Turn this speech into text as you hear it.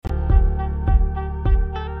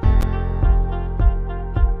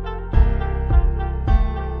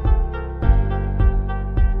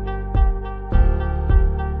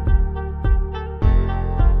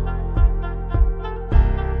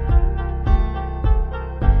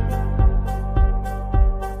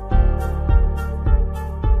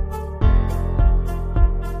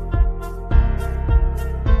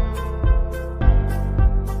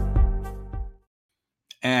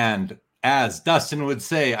as Dustin would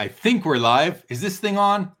say, I think we're live. Is this thing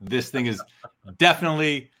on? This thing is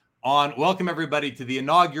definitely on. Welcome, everybody, to the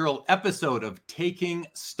inaugural episode of Taking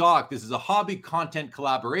Stock. This is a hobby content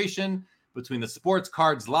collaboration between the Sports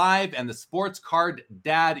Cards Live and the Sports Card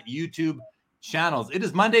Dad YouTube channels. It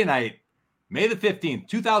is Monday night, May the 15th,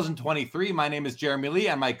 2023. My name is Jeremy Lee,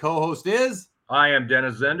 and my co-host is... I am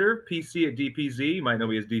Dennis Zender, PC at DPZ. You might know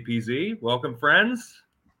me as DPZ. Welcome, friends.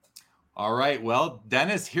 All right. Well,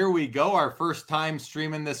 Dennis, here we go. Our first time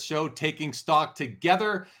streaming this show, Taking Stock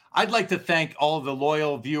together. I'd like to thank all of the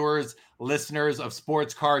loyal viewers, listeners of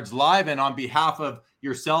Sports Cards Live. And on behalf of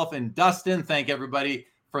yourself and Dustin, thank everybody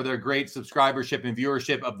for their great subscribership and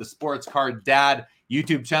viewership of the Sports Card Dad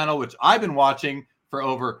YouTube channel, which I've been watching for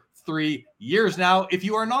over 3 years now. If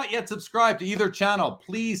you are not yet subscribed to either channel,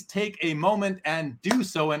 please take a moment and do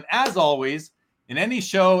so. And as always, in any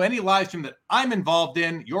show, any live stream that I'm involved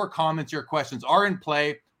in, your comments, your questions are in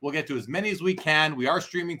play. We'll get to as many as we can. We are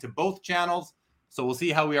streaming to both channels, so we'll see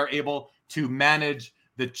how we are able to manage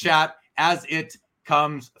the chat as it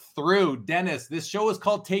comes through. Dennis, this show is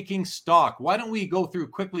called Taking Stock. Why don't we go through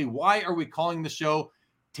quickly? Why are we calling the show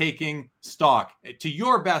Taking Stock, to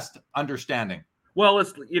your best understanding? Well,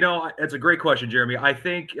 it's a great question, Jeremy. I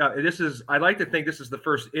think I'd like to think this is the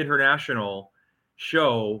first international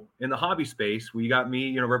show in the hobby space. We got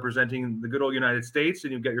me, representing the good old United States,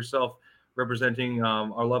 and you get yourself representing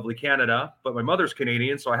our lovely Canada. But my mother's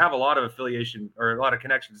Canadian, so I have a lot of affiliation or a lot of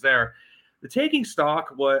connections there. The Taking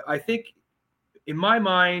Stock, what I think in my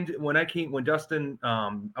mind, when Dustin,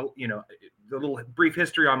 the little brief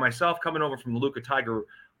history on myself coming over from the Luca Tiger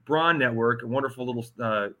Braun Network, a wonderful little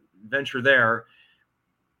venture there.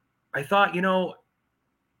 I thought,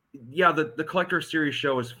 the Collector Series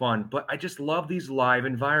show is fun, but I just love these live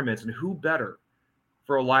environments, and who better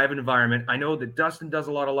for a live environment? I know that Dustin does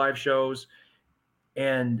a lot of live shows,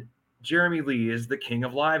 and Jeremy Lee is the king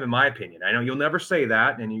of live, in my opinion. I know you'll never say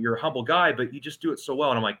that, and you're a humble guy, but you just do it so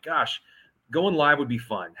well. And I'm like, gosh, going live would be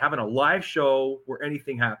fun. Having a live show where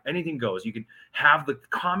anything goes. You can have the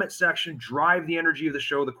comment section drive the energy of the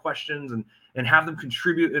show, the questions, and have them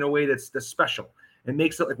contribute in a way that's special. It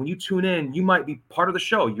makes it like when you tune in, you might be part of the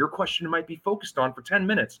show. Your question might be focused on for 10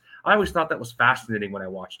 minutes. I always thought that was fascinating when I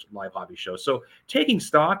watched live hobby shows. So Taking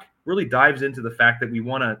Stock really dives into the fact that you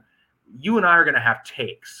and I are going to have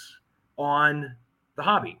takes on the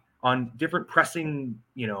hobby, on different pressing,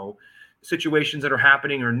 situations that are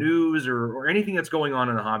happening, or news, or anything that's going on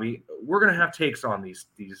in the hobby. We're going to have takes on these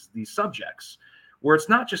subjects, where it's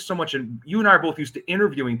not just so much. And you and I are both used to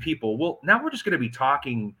interviewing people. Well, now we're just going to be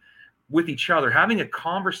talking with each other, having a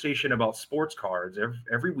conversation about sports cards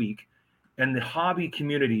every week, and the hobby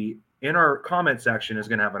community in our comment section is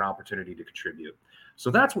going to have an opportunity to contribute.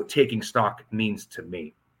 So that's what Taking Stock means to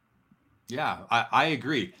me. Yeah, I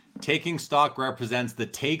agree. Taking Stock represents the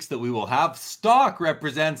takes that we will have. Stock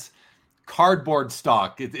represents cardboard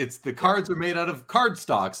stock. It's the cards are made out of card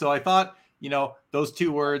stock. So I thought, those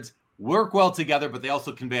two words work well together, but they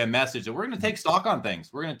also convey a message that we're going to take stock on things.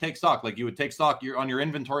 We're going to take stock like you would take stock on your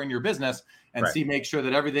inventory in your business and right. make sure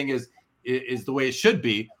that everything is the way it should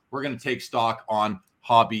be. We're going to take stock on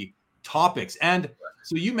hobby topics. And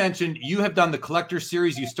so you mentioned you have done the Collector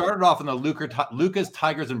Series. You started off on the Lucas,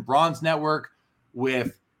 Tigers, and Bronze Network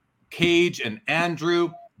with Cage and Andrew.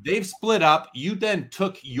 They've split up. You then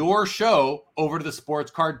took your show over to the Sports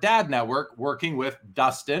Card Dad Network, working with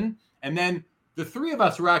Dustin. And then the three of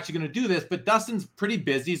us were actually going to do this, but Dustin's pretty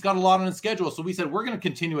busy. He's got a lot on his schedule. So we said, we're going to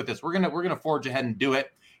continue with this. We're going to forge ahead and do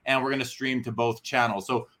it. And we're going to stream to both channels.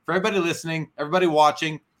 So for everybody listening, everybody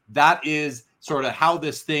watching, that is sort of how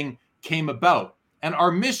this thing came about. And our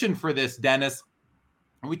mission for this, Dennis,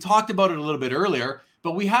 and we talked about it a little bit earlier,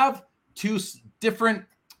 but we have two different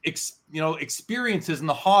experiences in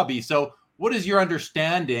the hobby. So what is your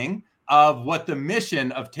understanding of what the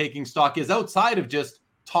mission of Taking Stock is outside of just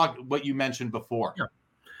talk what you mentioned before? Yeah.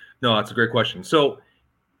 No, that's a great question. So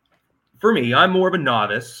for me, I'm more of a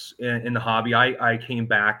novice in the hobby. I came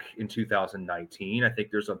back in 2019. I think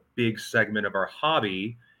there's a big segment of our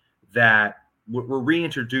hobby that were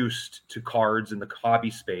reintroduced to cards in the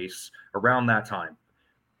hobby space around that time.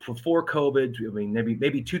 Before COVID, I mean,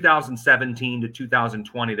 maybe 2017 to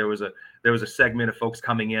 2020, there was a segment of folks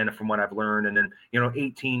coming in, from what I've learned, and then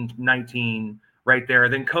 18, 19, right there.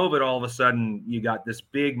 Then COVID, all of a sudden, you got this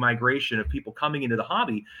big migration of people coming into the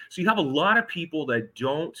hobby. So you have a lot of people that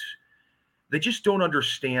just don't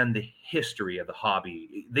understand the history of the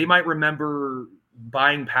hobby. They might remember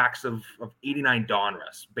buying packs of 89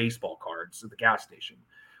 Donruss baseball cards at the gas station,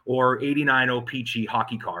 or 89 O-Pee-Chee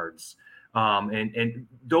hockey cards. And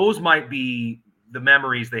those might be the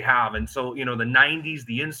memories they have. And so, the 90s,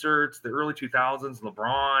 the inserts, the early 2000s,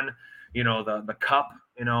 LeBron, the cup,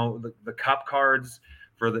 the cup cards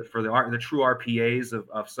for the true RPAs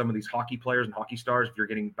of some of these hockey players and hockey stars. If you're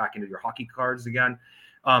getting back into your hockey cards again,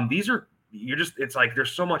 it's like,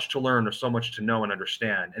 there's so much to learn. There's so much to know and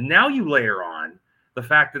understand. And now you layer on the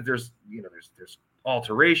fact that there's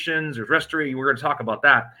alterations, there's restoration. We're going to talk about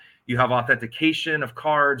that. You have authentication of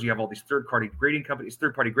cards. You have all these third-party grading companies.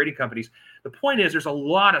 The point is, there's a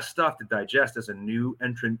lot of stuff to digest as a new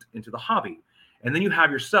entrant into the hobby. And then you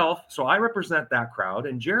have yourself. So I represent that crowd.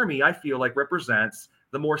 And Jeremy, I feel like, represents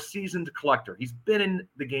the more seasoned collector. He's been in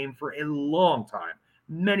the game for a long time,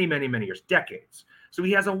 many, many, many years, decades. So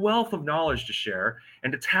he has a wealth of knowledge to share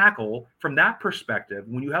and to tackle from that perspective.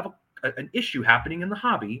 When you have an issue happening in the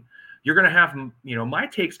hobby, you're going to have, my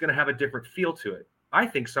take's going to have a different feel to it. I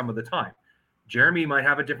think some of the time. Jeremy might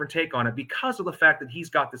have a different take on it because of the fact that he's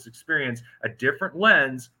got this experience, a different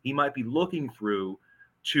lens he might be looking through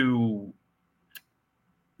to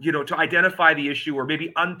identify the issue or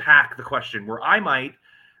maybe unpack the question, where I might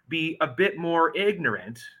be a bit more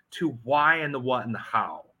ignorant to why and the what and the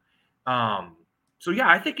how. So yeah,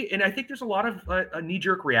 I think there's a lot of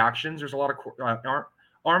knee-jerk reactions. There's a lot of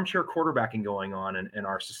armchair quarterbacking going on in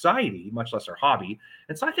our society, much less our hobby.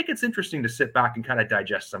 And so I think it's interesting to sit back and kind of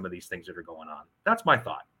digest some of these things that are going on. That's my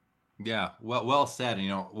thought. Yeah, well said.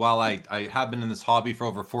 While I have been in this hobby for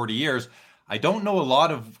over 40 years, I don't know a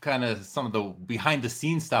lot of kind of some of the behind the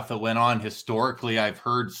scenes stuff that went on historically. I've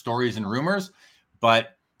heard stories and rumors,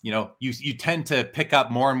 but you tend to pick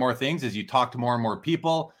up more and more things as you talk to more and more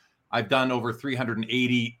people. I've done over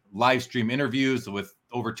 380 live stream interviews with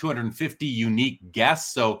over 250 unique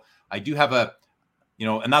guests. So I do have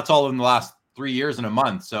and that's all in the last 3 years and a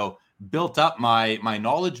month. So built up my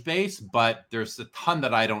knowledge base, but there's a ton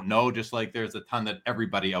that I don't know, just like there's a ton that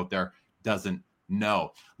everybody out there doesn't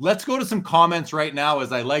know. Let's go to some comments right now,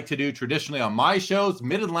 as I like to do traditionally on my shows.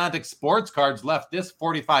 Mid-Atlantic Sports Cards left this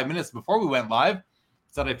 45 minutes before we went live.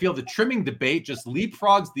 Said, I feel the trimming debate just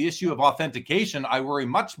leapfrogs the issue of authentication. I worry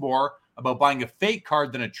much more about buying a fake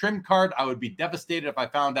card than a trim card. I would be devastated if I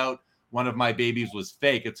found out one of my babies was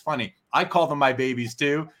fake. It's funny. I call them my babies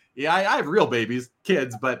too. Yeah, I have real babies,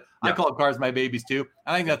 kids, but I call cards my babies too.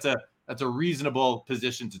 I think that's a reasonable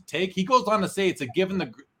position to take. He goes on to say it's a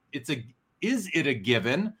given. Is it a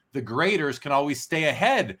given? The graders can always stay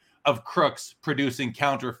ahead of crooks producing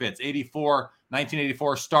counterfeits.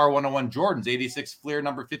 1984 Star 101 Jordans, 86 Fleer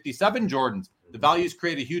number 57 Jordans. The values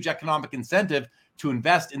create a huge economic incentive to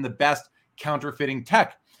invest in the best counterfeiting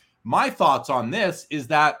tech. My thoughts on this is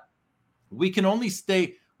that we can only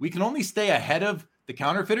stay ahead of the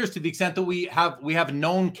counterfeiters to the extent that we have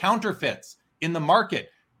known counterfeits in the market.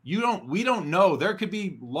 We don't know. There could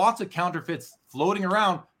be lots of counterfeits floating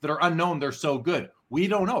around that are unknown. They're so good. We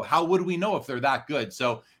don't know. How would we know if they're that good?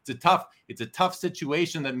 So it's a tough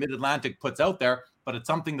situation that Mid-Atlantic puts out there, but it's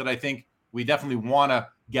something that I think we definitely want to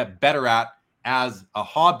get better at as a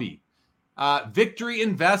hobby. Victory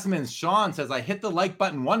Investments. Sean says, I hit the like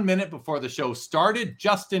button 1 minute before the show started.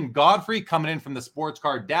 Justin Godfrey coming in from the Sports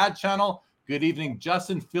Card Dad channel. Good evening,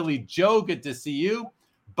 Justin. Philly Joe, good to see you.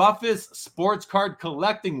 Buffus Sports Card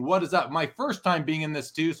Collecting. What is up? My first time being in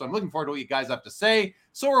this too, so I'm looking forward to what you guys have to say.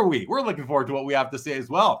 So are we. We're looking forward to what we have to say as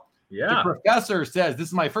well. Yeah. The Professor says, this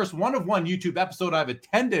is my first one-of-one YouTube episode I've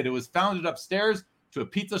attended. It was founded upstairs to a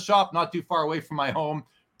pizza shop not too far away from my home.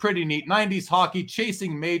 Pretty neat. 90s hockey,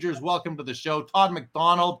 chasing majors. Welcome to the show. Todd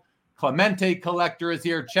McDonald, Clemente Collector is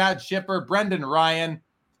here. Chad Shipper, Brendan Ryan.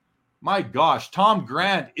 My gosh, Tom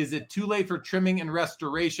Grant. Is it too late for trimming and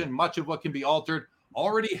restoration? Much of what can be altered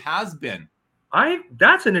already has been.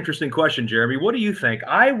 That's an interesting question, Jeremy. What do you think?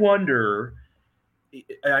 I wonder.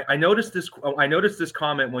 I noticed this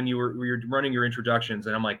comment when you were running your introductions,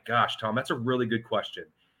 and I'm like, gosh, Tom, that's a really good question.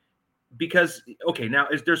 Because now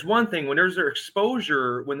there's one thing when there's an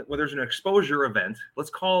exposure when there's an exposure event. Let's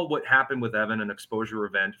call what happened with Evan an exposure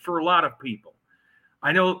event for a lot of people.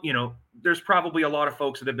 I know there's probably a lot of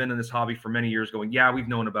folks that have been in this hobby for many years going, yeah, we've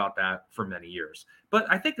known about that for many years. But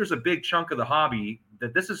I think there's a big chunk of the hobby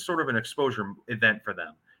that this is sort of an exposure event for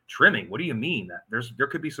them. Trimming, what do you mean? There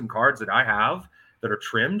could be some cards that I have that are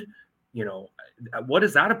trimmed. What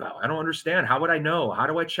is that about? I don't understand. How would I know? How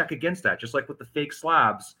do I check against that? Just like with the fake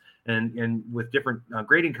slabs and with different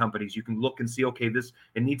grading companies, you can look and see, okay,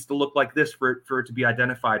 it needs to look like this for it to be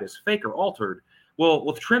identified as fake or altered. Well,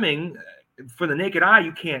 with trimming, for the naked eye,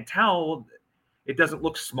 you can't tell. It doesn't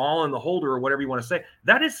look small in the holder or whatever you want to say.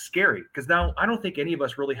 That is scary because now I don't think any of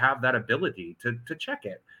us really have that ability to check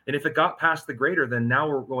it. And if it got past the grader, then now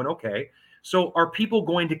we're going, okay, so are people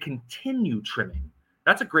going to continue trimming?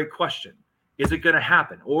 That's a great question. Is it going to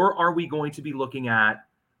happen? Or are we going to be looking at,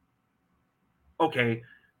 okay,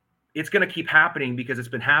 it's going to keep happening because it's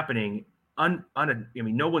been happening. I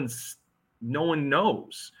mean, no one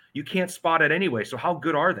knows. You can't spot it anyway. So how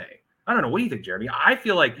good are they? I don't know. What do you think, Jeremy? I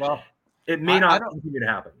feel like it may not continue to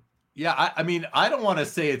happen. Yeah, I mean, I don't want to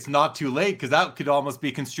say it's not too late, because that could almost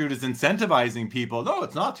be construed as incentivizing people. No,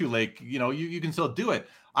 it's not too late. You can still do it.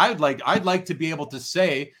 I'd like to be able to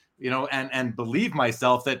say, and believe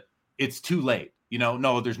myself that it's too late.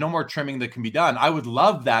 No, there's no more trimming that can be done. I would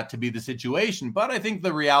love that to be the situation, but I think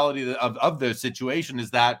the reality of the situation is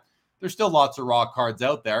that there's still lots of raw cards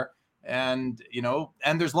out there, and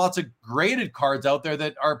there's lots of graded cards out there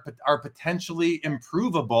that are potentially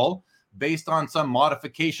improvable based on some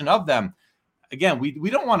modification of them. Again, we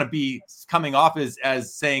don't want to be coming off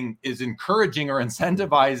as saying is encouraging or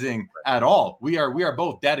incentivizing at all. We are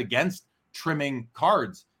both dead against trimming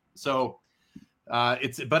cards. So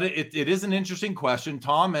it is an interesting question,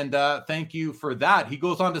 Tom, and thank you for that. He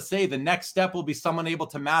goes on to say the next step will be someone able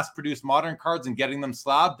to mass produce modern cards and getting them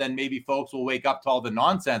slabbed. Then maybe folks will wake up to all the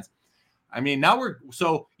nonsense. I mean, now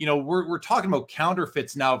we're talking about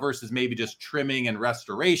counterfeits now versus maybe just trimming and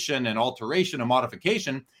restoration and alteration and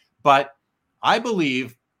modification. But I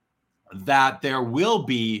believe that there will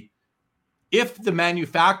be, if the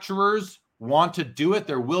manufacturers want to do it,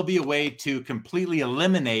 there will be a way to completely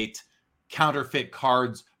eliminate counterfeit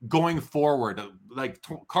cards going forward, like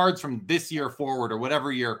cards from this year forward or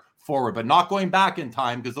whatever year forward, but not going back in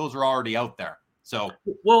time, because those are already out there. So,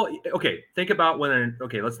 well, okay, let's think about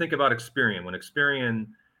Experian. When Experian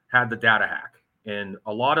had the data hack and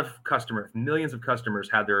a lot of millions of customers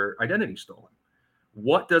had their identity stolen.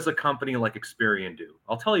 What does a company like Experian do?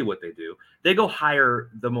 I'll tell you what they do. They go hire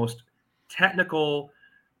the most technical,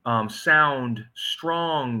 sound,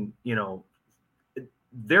 strong,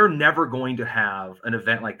 they're never going to have an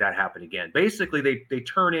event like that happen again. Basically, they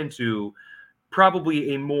turn into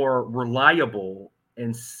probably a more reliable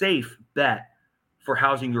and safe bet for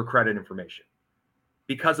housing your credit information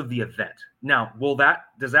because of the event. Now,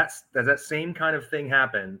 does that same kind of thing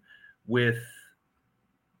happen with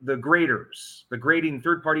the graders,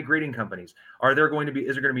 third-party grading companies? Is there going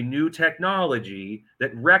to be new technology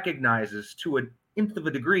that recognizes to an nth of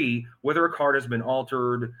a degree whether a card has been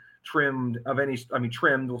altered, trimmed,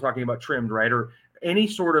 we're talking about trimmed, right? Or any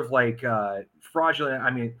sort of like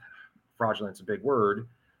fraudulent, fraudulent's a big word,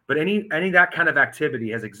 but any that kind of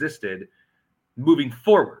activity has existed moving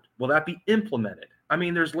forward. Will that be implemented? I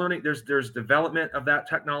mean, there's development of that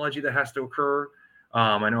technology that has to occur.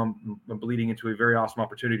 I know I'm bleeding into a very awesome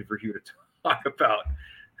opportunity for you to talk about,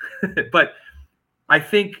 but I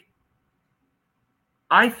think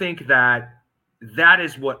that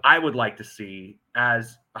is what I would like to see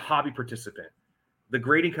as a hobby participant. The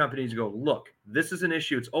grading companies go, look, this is an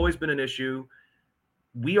issue. It's always been an issue.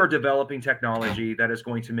 We are developing technology that is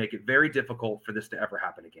going to make it very difficult for this to ever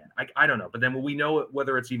happen again. I don't know, but then will we know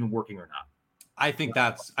whether it's even working or not? I think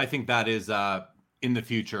that is in the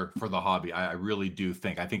future for the hobby. I really do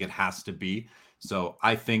think. I think it has to be. So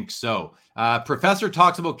I think so. Professor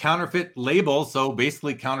talks about counterfeit labels. So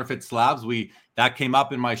basically counterfeit slabs. That came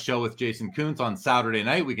up in my show with Jason Kuntz on Saturday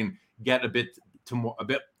night. We can get a bit to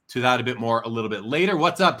that a little bit later.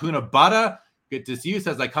 What's up, Puna Butta? Good to see you.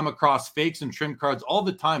 Says I come across fakes and trim cards all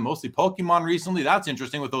the time, mostly Pokemon recently. That's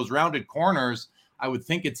interesting with those rounded corners. I would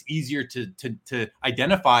think it's easier to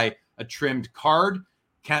identify a trimmed card.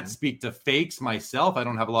 Can't speak to fakes myself. I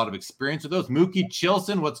don't have a lot of experience with those. Mookie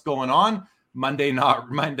Chilson, what's going on? Monday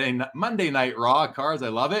Night Raw cards. I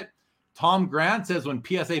love it. Tom Grant says when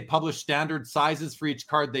PSA published standard sizes for each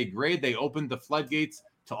card they grade, they opened the floodgates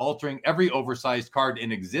to altering every oversized card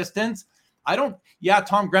in existence.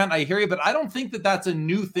 Tom Grant, I hear you, but I don't think that that's a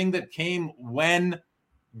new thing that came when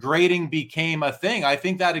grading became a thing. I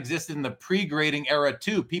think that existed in the pre-grading era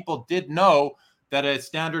too. People did know that a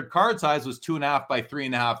standard card size was 2.5 by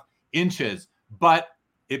 3.5 inches, but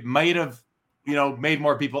it might have, made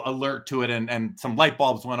more people alert to it, and some light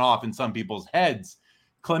bulbs went off in some people's heads.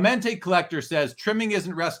 Clemente Collector says trimming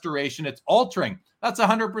isn't restoration, it's altering. That's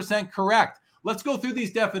 100% correct. Let's go through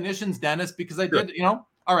these definitions, Dennis, because I did,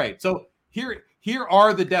 all right. So here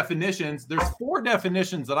are the definitions. There's 4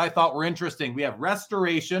 definitions that I thought were interesting. We have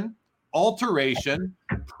restoration, alteration,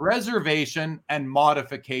 preservation, and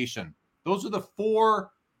modification. Those are the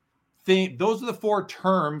 4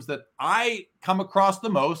 terms that I come across the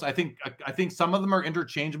most. I think some of them are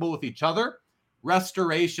interchangeable with each other.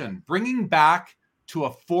 Restoration, bringing back to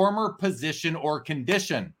a former position or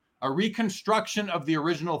condition, a reconstruction of the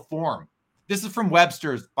original form. This is from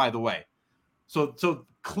Webster's, by the way. So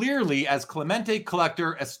clearly, as Clemente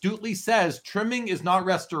Collector astutely says, trimming is not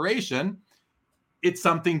restoration. it's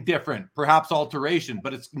something different, perhaps alteration,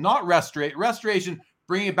 but it's not restoration,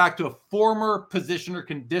 bringing it back to a former position or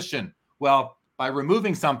condition. Well, by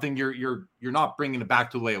removing something, you're not bringing it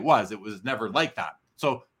back to the way it was. It was never like that.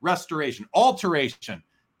 So restoration, alteration,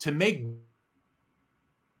 to make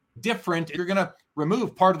different. If you're going to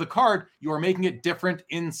remove part of the card, you are making it different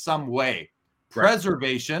in some way. Right.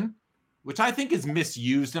 Preservation, which I think is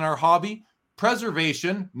misused in our hobby.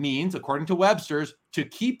 Preservation means, according to Webster's, to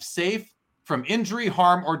keep safe from injury,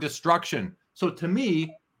 harm, or destruction. So to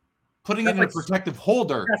me, putting it in a protective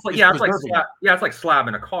holder, it's like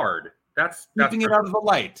slabbing a card. That's keeping it out of the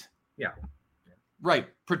light. Yeah. Right.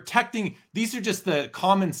 Protecting. These are just the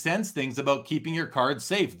common sense things about keeping your cards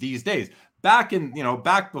safe these days. Back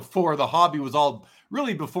before the hobby was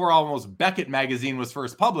before almost Beckett magazine was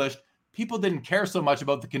first published, people didn't care so much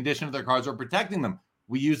about the condition of their cards or protecting them.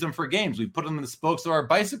 We use them for games. We put them in the spokes of our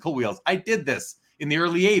bicycle wheels. I did this in the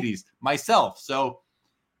early 80s myself. So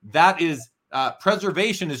that is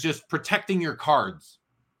preservation is just protecting your cards,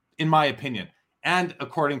 in my opinion, and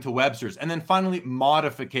according to Webster's. And then finally,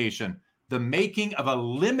 modification, the making of a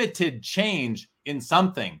limited change in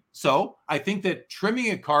something. So I think that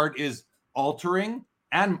trimming a card is altering,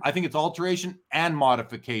 and I think it's alteration and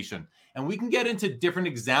modification. And we can get into different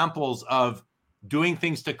examples of doing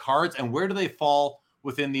things to cards and where do they fall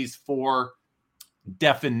within these four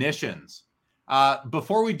definitions.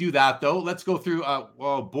 Before we do that, though, let's go through,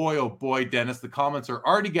 oh boy, Dennis, the comments are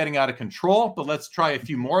already getting out of control, but let's try a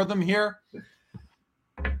few more of them here.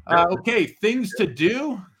 Okay, things to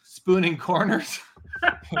do, spooning corners.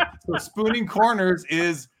 So spooning corners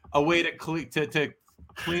is a way to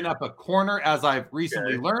clean up a corner, as I've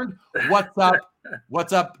recently learned.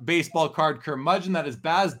 What's up, baseball card curmudgeon? That is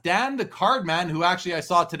Baz. Dan, the card man, who actually I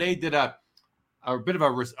saw today did a bit of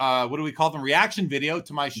a what do we call them, reaction video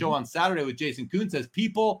to my show on Saturday with Jason Kuhn, says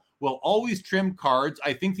people will always trim cards.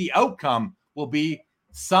 I think the outcome will be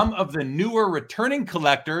some of the newer returning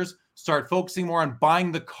collectors start focusing more on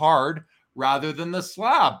buying the card rather than the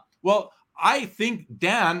slab. Well, I think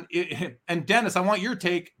Dan and Dennis, I want your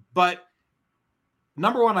take, but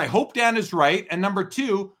number one, I hope Dan is right. And number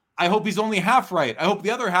two, I hope he's only half right. I hope the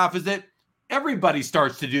other half is that everybody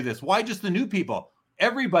starts to do this. Why just the new people?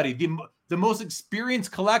 Everybody, the most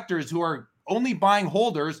experienced collectors who are only buying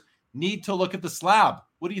holders need to look at the slab.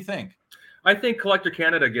 What do you think? I think Collector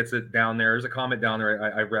Canada gets it down there. There's a comment down there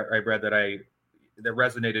I read that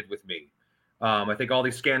resonated with me. I think all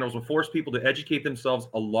these scandals will force people to educate themselves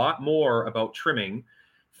a lot more about trimming,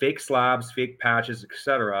 fake slabs, fake patches,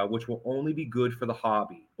 etc., which will only be good for the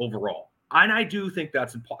hobby overall. And I do think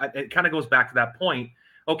that's important. It kind of goes back to that point.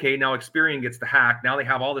 Okay, now Experian gets the hack. Now they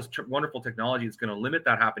have all this wonderful technology that's going to limit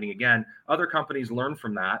that happening again. Other companies learn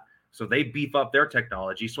from that, so they beef up their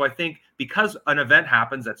technology. So I think because an event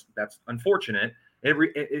happens, that's unfortunate.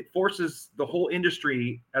 It forces the whole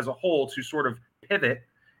industry as a whole to sort of pivot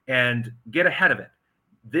and get ahead of it.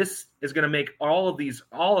 This is going to make all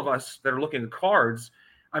of us that are looking at cards.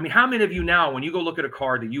 I mean, how many of you now, when you go look at a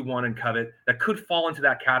card that you want and covet that could fall into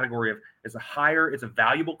that category of it's a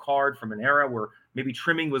valuable card from an era where maybe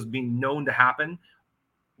trimming was being known to happen?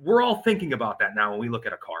 We're all thinking about that now when we look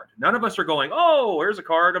at a card. None of us are going, oh, here's a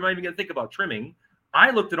card. I'm not even going to think about trimming.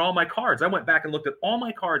 I looked at all my cards. I went back and looked at all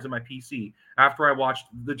my cards in my PC after I watched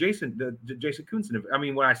the Jason Kuhnsen. I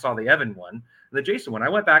mean, when I saw the Evan one, the Jason one, I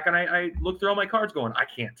went back and I looked through all my cards going, I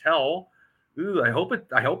can't tell. Ooh, I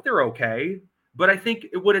hope they're okay. But I think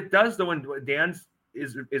what it does, though, and what Dan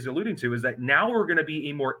is alluding to, is that now we're going to be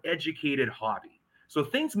a more educated hobby. So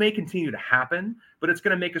things may continue to happen, but it's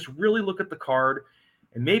going to make us really look at the card.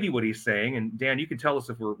 And maybe what he's saying, and Dan, you can tell us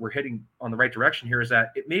if we're heading on the right direction here, is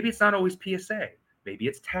that maybe it's not always PSA. Maybe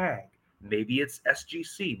it's TAG. Maybe it's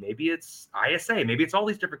SGC. Maybe it's ISA. Maybe it's all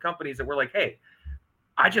these different companies that we're like, hey,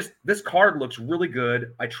 this card looks really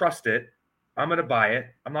good. I trust it. I'm going to buy it.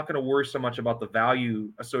 I'm not going to worry so much about the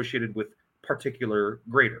value associated with particular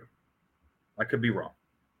grader. I could be wrong.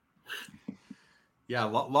 Yeah,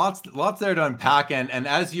 lots there to unpack. And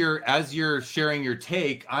as you're sharing your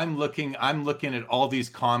take, I'm looking at all these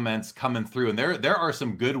comments coming through, and there are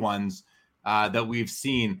some good ones that we've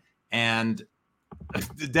seen. And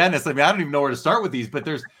Dennis, I mean, I don't even know where to start with these, but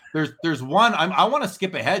there's one. I want to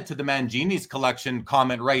skip ahead to the Mangini's collection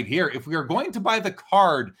comment right here. If we are going to buy the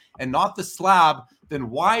card and not the slab, then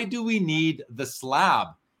why do we need the slab?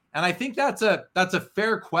 And I think that's a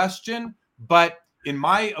fair question, but in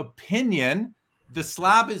my opinion, the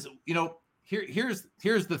slab is,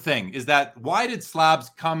 here's the thing, is that why did slabs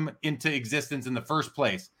come into existence in the first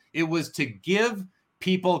place? It was to give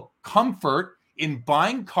people comfort in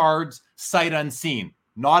buying cards sight unseen,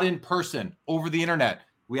 not in person, over the internet.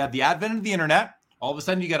 We had the advent of the internet, All of a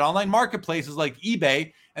sudden you get online marketplaces like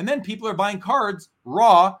eBay, and then people are buying cards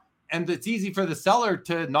raw, and it's easy for the seller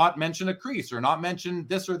to not mention a crease or not mention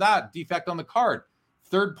this or that defect on the card.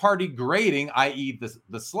 Third-party grading, i.e.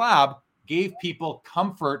 the slab, gave people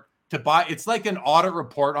comfort to buy. It's like an audit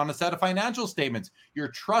report on a set of financial statements. You're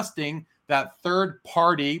trusting that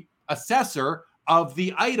third-party assessor of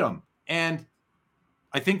the item. And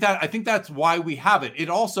I think that's why we have it. It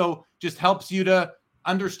also just helps you to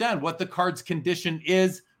understand what the card's condition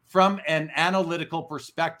is from an analytical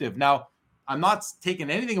perspective. Now, I'm not taking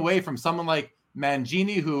anything away from someone like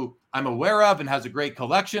Mangini, who I'm aware of and has a great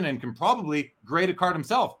collection and can probably grade a card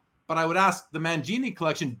himself. But I would ask the Mangini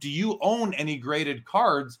collection, do you own any graded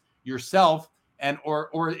cards yourself? And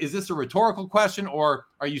or is this a rhetorical question? Or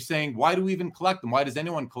are you saying, why do we even collect them? Why does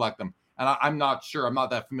anyone collect them? And I'm not sure. I'm not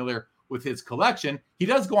that familiar with his collection. He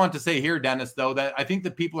does go on to say here, Dennis, though, that I think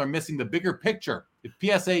that people are missing the bigger picture. If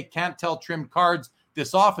PSA can't tell trimmed cards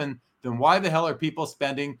this often, then why the hell are people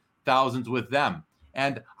spending thousands with them?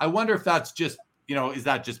 And I wonder if that's just, is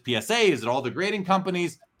that just PSA? Is it all the grading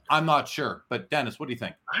companies? I'm not sure. But Dennis, what do you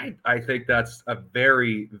think? I think that's a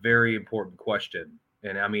very, very important question.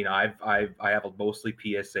 And I mean, I have a mostly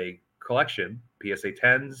PSA collection, PSA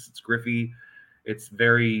 10s. It's Griffey. It's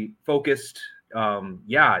very focused.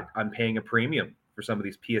 Yeah, I'm paying a premium for some of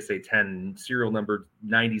these PSA 10 serial number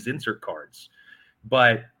 90s insert cards.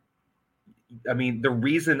 But I mean, the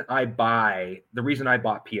reason I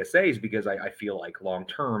bought PSA is because I feel like long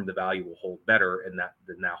term the value will hold better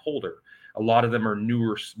than that holder. A lot of them are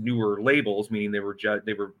newer labels, meaning they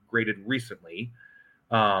were graded recently.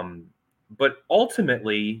 But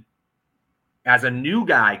ultimately, as a new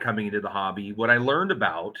guy coming into the hobby, what I learned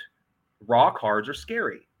about raw cards are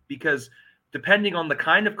scary, because depending on the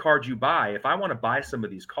kind of card you buy, if I want to buy some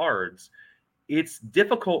of these cards, it's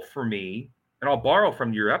difficult for me. And I'll borrow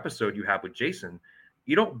from your episode you have with Jason.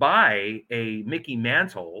 You don't buy a Mickey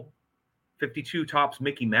Mantle, 52 tops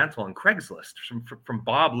Mickey Mantle on Craigslist from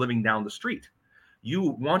Bob living down the street.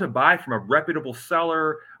 You want to buy from a reputable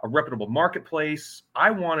seller, a reputable marketplace.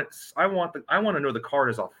 I want to know the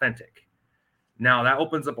card is authentic. Now that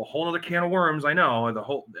opens up a whole other can of worms. I know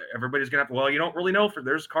everybody's gonna have to, well, you don't really know if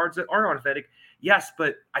there's cards that aren't authentic. Yes,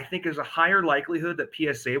 but I think there's a higher likelihood that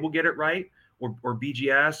PSA will get it right, or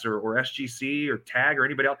BGS or SGC or TAG or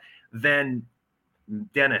anybody else, than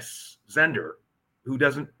Dennis Zender, who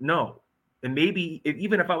doesn't know. And maybe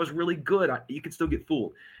even if I was really good, you could still get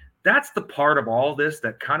fooled. That's the part of all this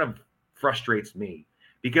that kind of frustrates me,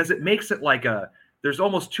 because it makes it like there's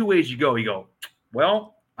almost two ways you go. You go,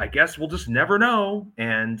 well, I guess we'll just never know,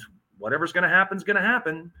 and whatever's going to happen is going to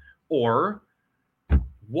happen. Or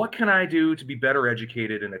what can I do to be better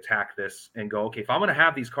educated and attack this and go, okay, if I'm going to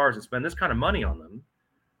have these cards and spend this kind of money on them,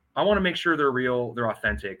 I want to make sure they're real, they're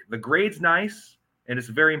authentic. The grade's nice and it's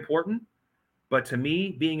very important, but to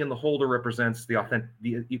me, being in the holder represents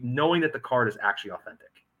knowing that the card is actually authentic.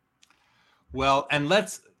 Well, and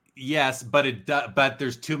but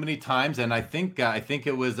there's too many times, and I think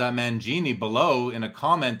it was Mangini below in a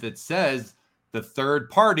comment that says the third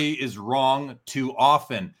party is wrong too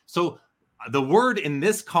often. So the word in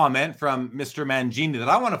this comment from Mr. Mangini that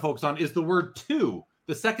I want to focus on is the word "too,"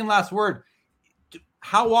 the second last word.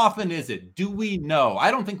 How often is it? Do we know?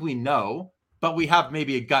 I don't think we know, but we have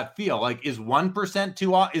maybe a gut feel. Like, is 1%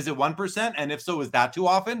 too often? Is it 1%? And if so, is that too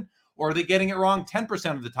often? Or are they getting it wrong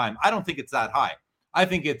 10% of the time? I don't think it's that high. I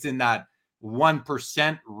think it's in that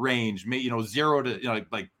 1% range, 0 to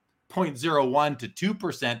like 0.01 to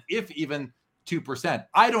 2%, if even 2%.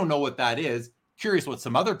 I don't know what that is. Curious what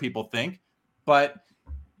some other people think, but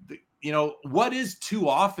what is too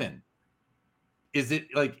often? Is it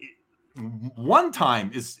like one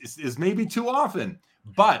time is maybe too often?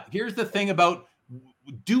 But here's the thing about,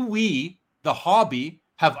 do we, the hobby,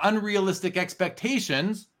 have unrealistic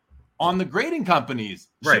expectations on the grading companies?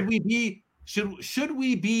 Right. Should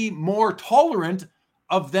we be more tolerant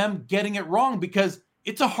of them getting it wrong? Because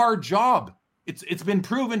it's a hard job. It's been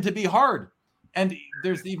proven to be hard. And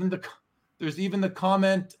there's even the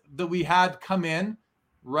comment that we had come in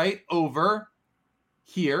right over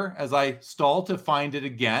here as I stall to find it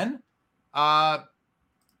again.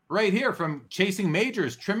 Right here from Chasing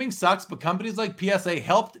Majors. Trimming sucks, but companies like PSA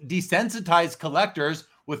helped desensitize collectors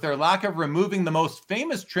with their lack of removing the most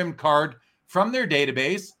famous trim card from their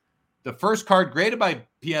database. The first card graded by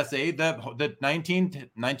PSA, the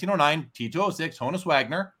 1909 T206 Honus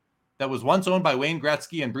Wagner, that was once owned by Wayne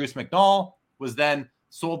Gretzky and Bruce McNall, was then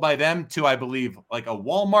sold by them to, I believe, like a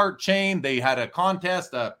Walmart chain. They had a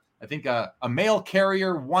contest. I think a mail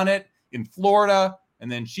carrier won it in Florida,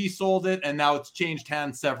 and then she sold it, and now it's changed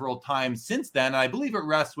hands several times since then. And I believe it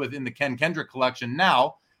rests within the Ken Kendrick collection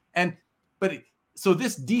now. So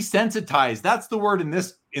this desensitized, that's the word in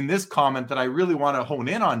this comment that I really want to hone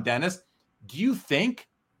in on, Dennis. Do you think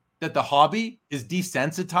that the hobby is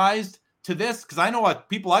desensitized to this? Because I know what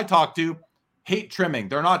people I talk to hate trimming.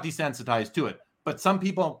 They're not desensitized to it, but some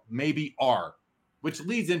people maybe are, which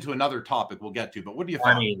leads into another topic we'll get to. But what do you think?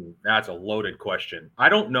 I mean, that's a loaded question. I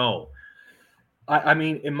don't know. I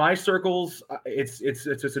mean, in my circles, it's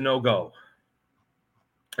just a no-go.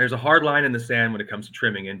 There's a hard line in the sand when it comes to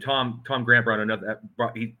trimming. And Tom Grant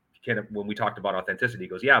when we talked about authenticity, he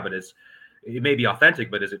goes, yeah, but it may be authentic,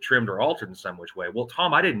 but is it trimmed or altered in some which way? Well,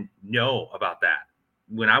 Tom, I didn't know about that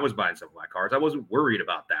when I was buying some of my cards. I wasn't worried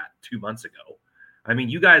about that 2 months ago. I mean,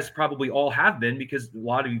 you guys probably all have been, because a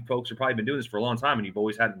lot of you folks have probably been doing this for a long time and you've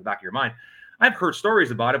always had it in the back of your mind. I've heard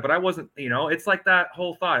stories about it, but I wasn't, it's like that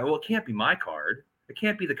whole thought, well, it can't be my card. It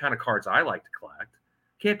can't be the kind of cards I like to collect.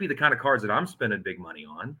 It can't be the kind of cards that I'm spending big money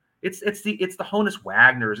on. It's the Honus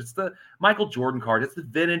Wagners. It's the Michael Jordan cards. It's the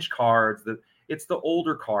vintage cards. It's the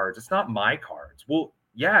older cards. It's not my cards. Well,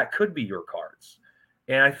 yeah, it could be your cards.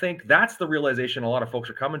 And I think that's the realization a lot of folks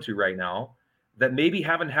are coming to right now, that maybe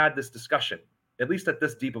haven't had this discussion, at least at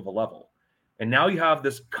this deep of a level. And now you have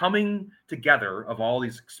this coming together of all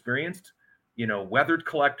these experienced, weathered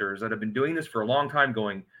collectors that have been doing this for a long time,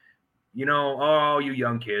 going, oh, you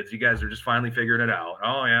young kids, you guys are just finally figuring it out.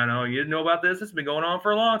 Oh, yeah, no, you didn't know about this. It's been going on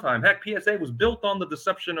for a long time. Heck, PSA was built on the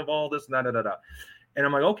deception of all this, da. And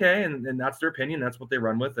I'm like, okay, and that's their opinion. That's what they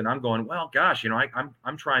run with. And I'm going, well, gosh,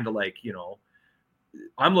 I'm trying to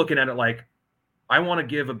I'm looking at it like, I want to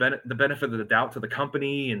give the benefit of the doubt to the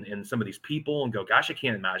company and some of these people, and go, gosh, I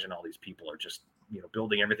can't imagine all these people are just,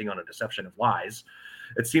 building everything on a deception of lies.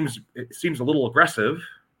 It seems a little aggressive,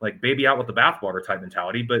 like baby out with the bathwater type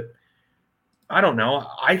mentality, but I don't know.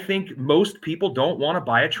 I think most people don't want to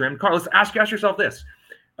buy a trimmed card. Let's ask yourself this.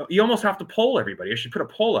 You almost have to poll everybody. I should put a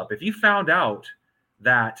poll up. If you found out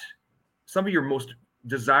that some of your most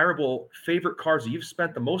desirable favorite cards that you've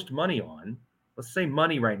spent the most money on, let's say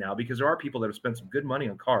money right now, because there are people that have spent some good money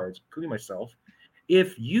on cards, including myself.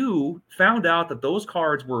 If you found out that those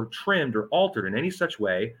cards were trimmed or altered in any such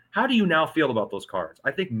way, how do you now feel about those cards?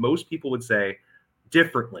 I think most people would say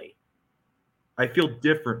differently. I feel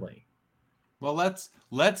differently. Well, let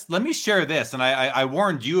me share this, and I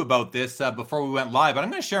warned you about this before we went live, but I'm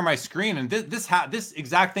going to share my screen, and this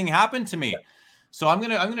exact thing happened to me. So I'm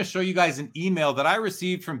going to show you guys an email that I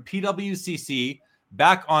received from PWCC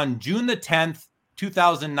back on June the 10th,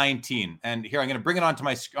 2019. And here I'm going to bring it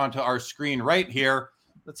onto our screen right here.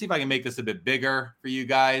 Let's see if I can make this a bit bigger for you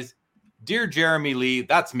guys. Dear Jeremy Lee,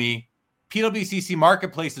 that's me. PWCC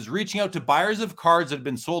Marketplace is reaching out to buyers of cards that have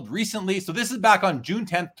been sold recently. So this is back on June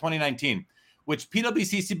 10th, 2019. Which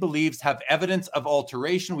PWCC believes have evidence of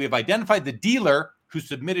alteration. We have identified the dealer who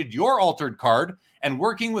submitted your altered card, and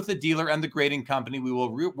working with the dealer and the grading company, we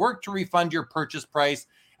will work to refund your purchase price,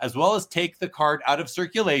 as well as take the card out of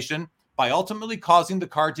circulation by ultimately causing the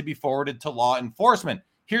card to be forwarded to law enforcement.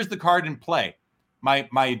 Here's the card in play. My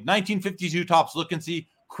 1952 Topps Look and See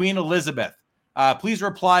Queen Elizabeth. Please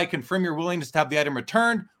reply, confirm your willingness to have the item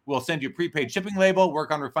returned. We'll send you a prepaid shipping label,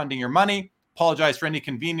 work on refunding your money. Apologize for any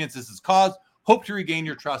inconvenience this has caused. Hope to regain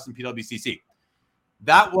your trust in PWCC.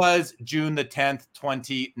 That was June the 10th,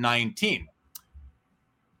 2019.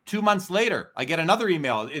 2 months later, I get another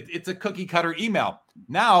email. It's a cookie cutter email.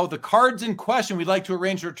 Now, the cards in question we'd like to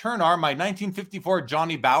arrange return are my 1954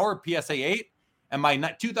 Johnny Bauer PSA 8 and my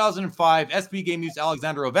 2005 SB Game Use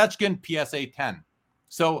Alexander Ovechkin PSA 10.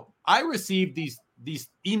 So I received these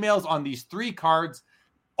emails on these three cards,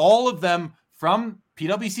 all of them from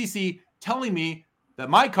PWCC, telling me that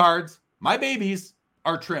my cards, my babies,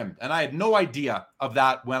 are trimmed. And I had no idea of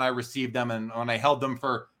that when I received them and when I held them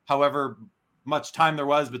for however much time there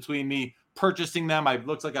was between me purchasing them. It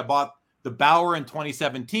looks like I bought the Bauer in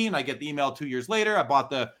 2017. I get the email 2 years later. I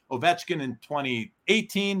bought the Ovechkin in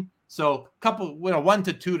 2018. So a couple, 1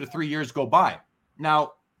 to 2 to 3 years go by.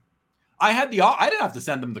 Now, I didn't have to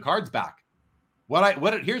send them the cards back.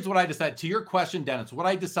 Here's what I decided. To your question, Dennis, what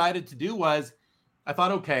I decided to do was, I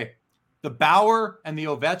thought, okay, the Bauer and the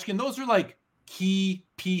Ovechkin, those are like key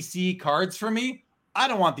PC cards for me. I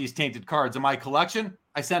don't want these tainted cards in my collection.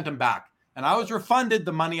 I sent them back, and I was refunded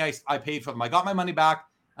the money I paid for them. I got my money back,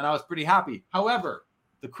 and I was pretty happy. However,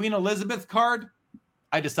 the Queen Elizabeth card,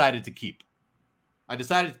 I decided to keep. I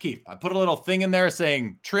put a little thing in there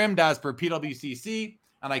saying trimmed as per PWCC,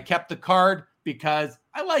 and I kept the card because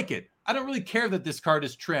I like it. I don't really care that this card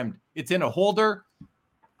is trimmed. It's in a holder.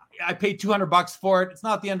 I paid $200 for it. It's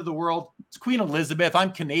not the end of the world. It's Queen Elizabeth.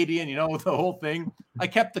 I'm Canadian, you know, the whole thing. I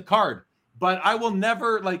kept the card, but I will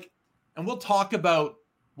never and we'll talk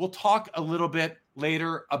a little bit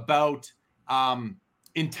later about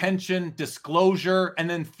intention, disclosure, and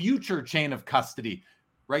then future chain of custody,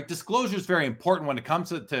 right? Disclosure is very important when it comes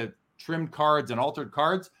to trimmed cards and altered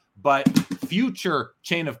cards, but future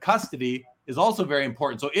chain of custody is also very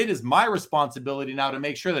important. So it is my responsibility now to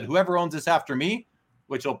make sure that whoever owns this after me,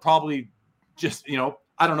 which will probably just, you know,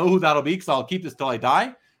 I don't know who that'll be because I'll keep this till I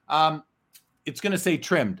die. It's going to say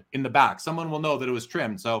trimmed in the back. Someone will know that it was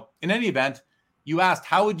trimmed. So in any event, you asked,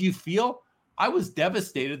 how would you feel? I was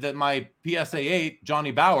devastated that my PSA 8,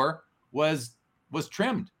 Johnny Bauer, was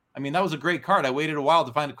trimmed. I mean, that was a great card. I waited a while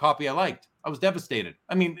to find a copy I liked. I was devastated.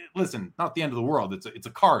 I mean, listen, not the end of the world. It's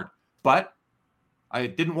a card, but I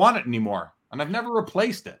didn't want it anymore, and I've never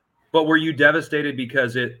replaced it. But were you devastated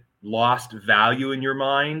because it lost value in your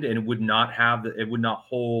mind and it would not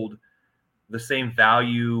hold the same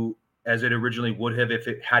value as it originally would have if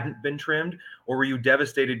it hadn't been trimmed? Or were you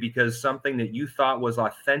devastated because something that you thought was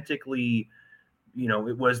authentically, you know,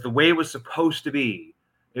 it was the way it was supposed to be,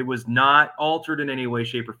 it was not altered in any way,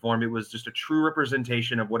 shape, or form, it was just a true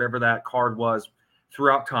representation of whatever that card was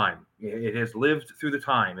throughout time, it has lived through the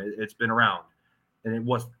time it's been around, and it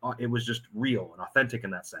was just real and authentic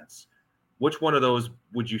in that sense? Which one of those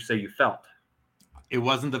would you say you felt? It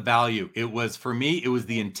wasn't the value. It was, for me, it was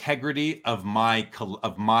the integrity of my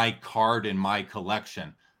card in my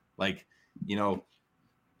collection. Like, you know,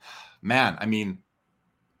 man, I mean,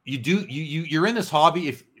 you're in this hobby.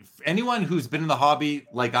 If anyone who's been in the hobby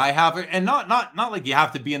like I have, and not like you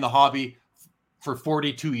have to be in the hobby for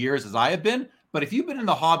 42 years as I have been, but if you've been in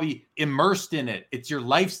the hobby, immersed in it, it's your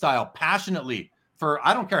lifestyle passionately for,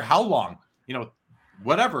 I don't care how long, you know,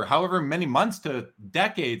 whatever, however many months to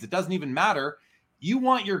decades, it doesn't even matter. You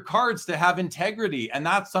want your cards to have integrity, and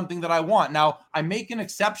that's something that I want. Now, I make an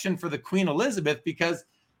exception for the Queen Elizabeth because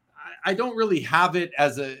I don't really have it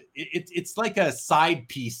as it's like a side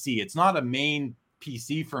PC. It's not a main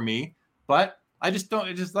PC for me, but I just don't,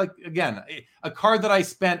 it's just like, again, a card that I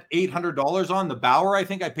spent $800 on, the Bauer, I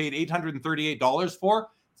think I paid $838 for.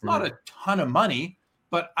 It's not a ton of money,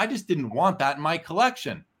 but I just didn't want that in my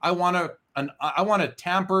collection. I want a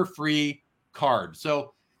tamper-free card.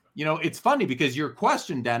 So, you know, it's funny because your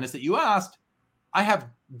question, Dennis, that you asked, I have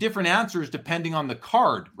different answers depending on the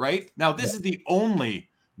card, right? Now, this is the only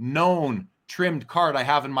known trimmed card I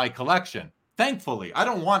have in my collection. Thankfully, I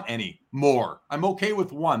don't want any more. I'm okay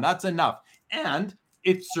with one. That's enough. And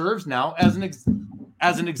it serves now as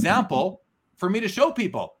an example for me to show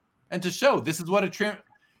people and to show this is what a trim.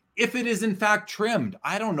 If it is in fact trimmed,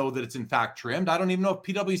 I don't know that it's in fact trimmed. I don't even know if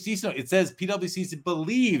PWCC. It says PWCC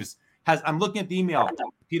believes has. I'm looking at the email.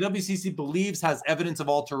 PWCC believes has evidence of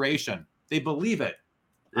alteration. They believe it.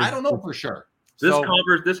 I don't know for sure.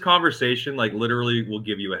 This conversation, like, literally will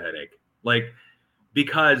give you a headache, like,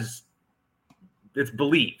 because it's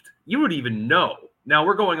believed. You would even know. Now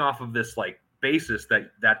we're going off of this like basis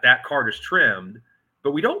that card is trimmed,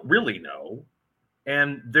 but we don't really know.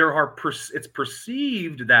 And it's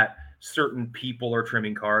perceived that certain people are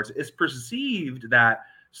trimming cards. It's perceived that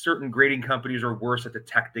certain grading companies are worse at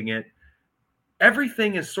detecting it.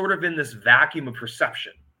 Everything is sort of in this vacuum of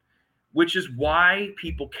perception, which is why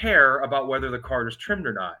people care about whether the card is trimmed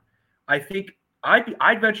or not. I think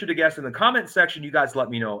I'd venture to guess in the comment section, you guys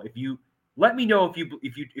let me know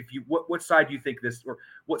what side do you think this, or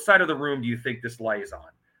what side of the room do you think this lies on?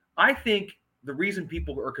 I think the reason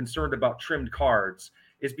people are concerned about trimmed cards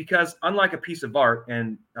is because, unlike a piece of art,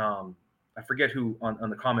 and I forget who on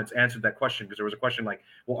the comments answered that question, because there was a question like,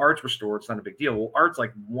 well, art's restored, it's not a big deal. Well, art's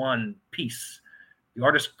like one piece. The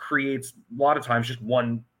artist creates a lot of times just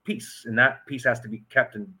one piece, and that piece has to be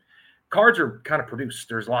kept. And cards are kind of produced.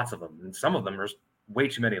 There's lots of them, and some of them there's way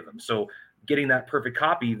too many of them. So getting that perfect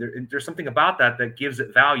copy, there's something about that gives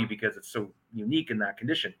it value because it's so unique in that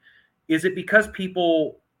condition. Is it because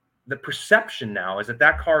the perception now is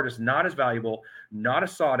that card is not as valuable, not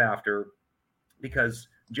as sought after, because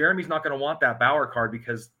Jeremy's not going to want that Bauer card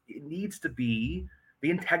because the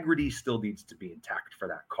integrity still needs to be intact for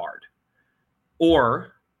that card?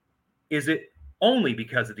 Or is it only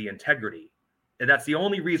because of the integrity? And that's the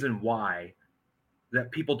only reason why that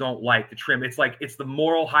people don't like the trim. It's like, it's the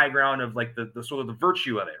moral high ground of like the sort of the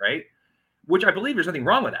virtue of it, right? Which I believe there's nothing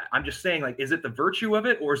wrong with that. I'm just saying, like, is it the virtue of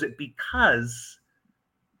it, or is it because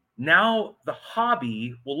now the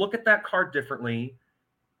hobby will look at that card differently?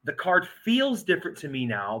 The card feels different to me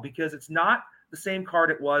now because it's not the same card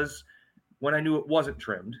it was when I knew it wasn't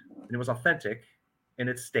trimmed and it was authentic in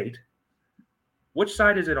its state. Which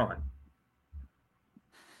side is it on?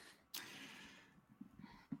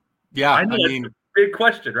 Yeah, I know I it's mean, a big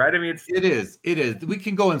question, right? I mean, it is. It is. We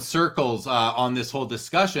can go in circles on this whole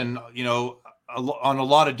discussion, on a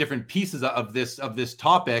lot of different pieces of this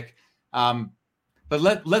topic. But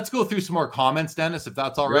let's go through some more comments, Dennis, if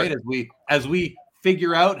that's all sure. right, as we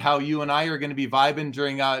figure out how you and I are going to be vibing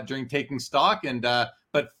during taking stock. And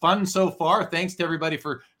but fun so far. Thanks to everybody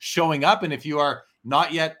for showing up. And if you are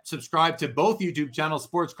not yet subscribed to both YouTube channels,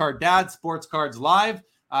 Sports Card Dad, Sports Cards Live,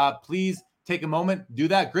 please take a moment, do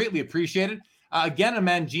that. Greatly appreciated. Again, a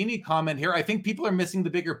Mangini comment here. I think people are missing the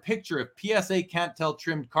bigger picture. If PSA can't tell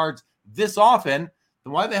trimmed cards this often,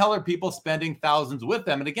 then why the hell are people spending thousands with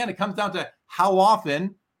them? And again, it comes down to how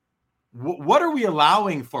often, what are we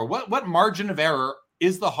allowing for? What margin of error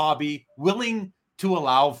is the hobby willing to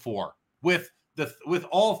allow for with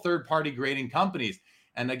all third-party grading companies?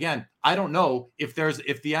 And again, I don't know if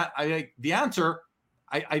the answer,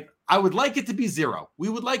 I would like it to be zero. We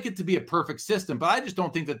would like it to be a perfect system, but I just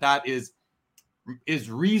don't think that is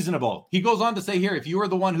reasonable. He goes on to say here, if you were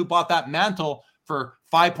the one who bought that mantle for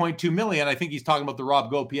 5.2 million, I think he's talking about the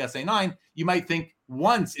Rob Go PSA 9, you might think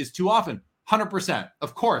once is too often. 100%.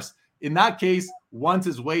 Of course, in that case, once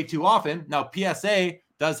is way too often. Now, PSA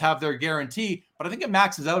does have their guarantee, but I think it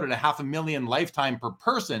maxes out at $500,000 lifetime per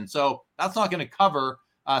person. So that's not going to cover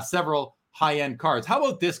several high-end cards. How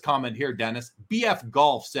about this comment here, Dennis? BF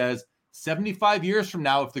Golf says, 75 years from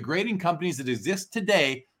now, if the grading companies that exist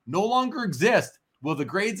today no longer exist, will the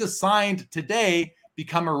grades assigned today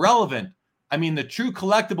become irrelevant? I mean, the true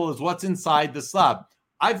collectible is what's inside the slab.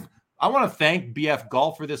 I want to thank BF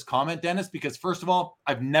Golf for this comment, Dennis, because first of all,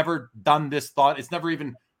 I've never done this thought. It's never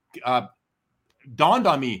even dawned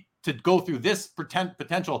on me to go through this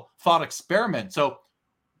potential thought experiment. So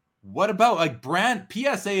what about like brand?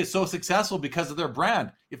 PSA is so successful because of their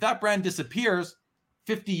brand. If that brand disappears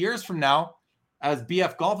 50 years from now, as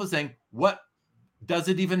BF Golf is saying, what does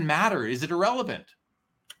it even matter? Is it irrelevant?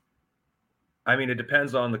 I mean, it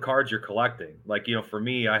depends on the cards you're collecting. Like, for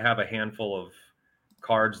me, I have a handful of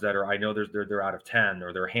cards that are, I know they're out of 10,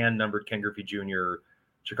 or they're hand numbered Ken Griffey Jr.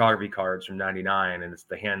 Chicago cards from 99, and it's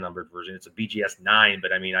the hand numbered version. It's a BGS 9,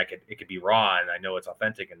 but I mean, it could be raw, and I know it's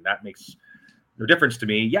authentic, and that makes no difference to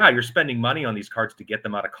me. Yeah, you're spending money on these cards to get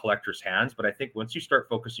them out of collectors' hands, but I think once you start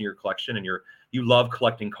focusing your collection and you love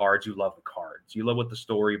collecting cards, you love the cards, you love what the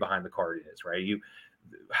story behind the card is, right?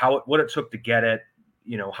 What it took to get it,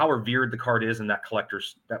 how revered the card is in that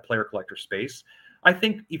player collector space. I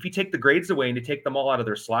think if you take the grades away and you take them all out of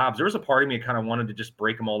their slabs, there was a part of me that kind of wanted to just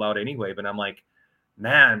break them all out anyway. But I'm like,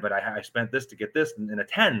 man, but I spent this to get this in a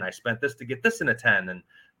 10. I spent this to get this in a 10. And,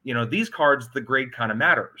 these cards, the grade kind of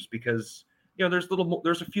matters because,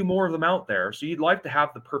 there's a few more of them out there. So you'd like to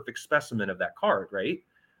have the perfect specimen of that card, right?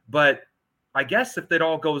 But I guess if that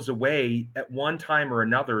all goes away at one time or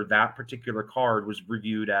another, that particular card was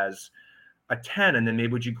reviewed as a 10, and then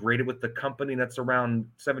maybe would you grade it with the company that's around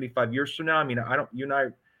 75 years from now? I mean, I don't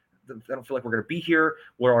feel like we're going to be here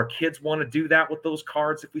where our kids want to do that with those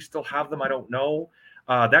cards. If we still have them, I don't know.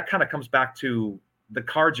 That kind of comes back to the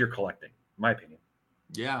cards you're collecting, in my opinion.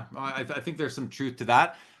 Yeah, I think there's some truth to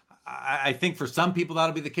that. I think for some people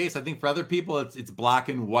that'll be the case. I think for other people, it's black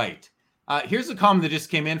and white. Here's a comment that just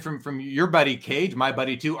came in from your buddy Cage, my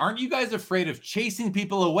buddy too. Aren't you guys afraid of chasing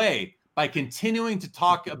people away by continuing to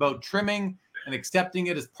talk about trimming and accepting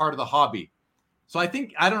it as part of the hobby? So I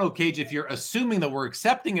don't know, Cage, if you're assuming that we're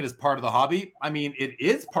accepting it as part of the hobby. I mean, it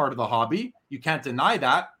is part of the hobby. You can't deny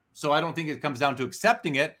that. So I don't think it comes down to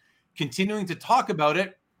accepting it, continuing to talk about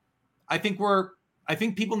it. I think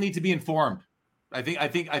people need to be informed. I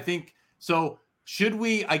think so. Should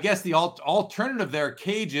we, I guess the alternative there,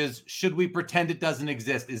 Cage, is should we pretend it doesn't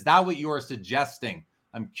exist? Is that what you are suggesting?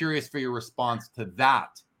 I'm curious for your response to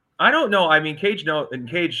that. I don't know. I mean, Cage, no, and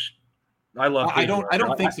Cage, I love Cage. I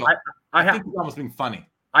don't think so. I think he's almost being funny.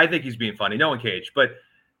 I think he's being funny. No one Cage, but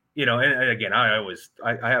and again, I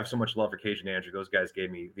have so much love for Cage and Andrew. Those guys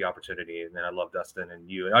gave me the opportunity, and then I love Dustin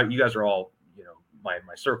and you. You guys are all, my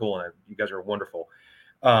circle, and you guys are wonderful.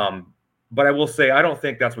 But I will say, I don't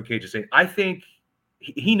think that's what Cage is saying. I think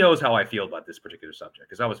he knows how I feel about this particular subject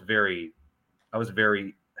because I was very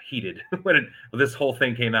heated when this whole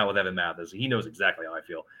thing came out with Evan Mathis. He knows exactly how I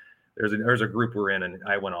feel. There's a group we're in, and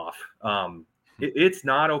I went off. It's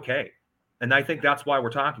not okay, and I think that's why we're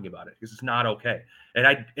talking about it because it's not okay.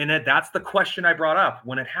 And that's the question I brought up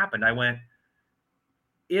when it happened. I went,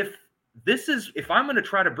 if I'm going to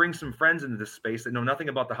try to bring some friends into this space that know nothing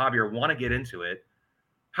about the hobby or want to get into it,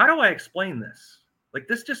 how do I explain this? Like,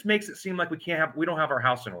 this just makes it seem like we don't have our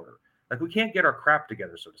house in order. Like, we can't get our crap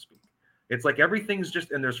together, so to speak. It's like everything's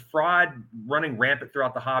and there's fraud running rampant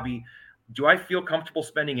throughout the hobby. Do I feel comfortable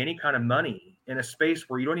spending any kind of money in a space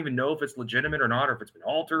where you don't even know if it's legitimate or not, or if it's been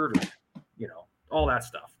altered, or, you know, all that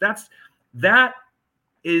stuff. That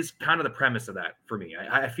is kind of the premise of that for me.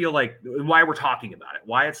 I feel like why we're talking about it,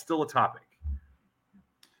 why it's still a topic.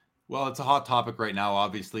 Well, it's a hot topic right now,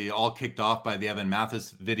 obviously, all kicked off by the Evan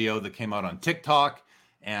Mathis video that came out on TikTok.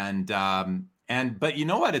 But you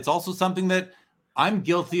know what? It's also something that I'm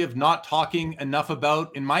guilty of not talking enough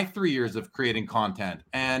about in my 3 years of creating content.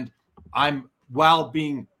 And while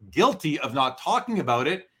being guilty of not talking about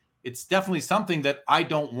it, it's definitely something that I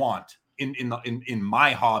don't want in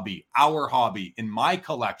my hobby, our hobby, in my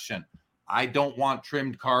collection. I don't want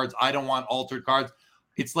trimmed cards. I don't want altered cards.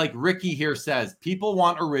 It's like Ricky here says, people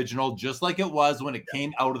want original, just like it was when it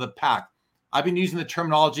came out of the pack. I've been using the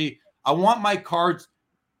terminology, I want my cards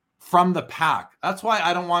from the pack. That's why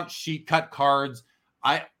I don't want sheet cut cards.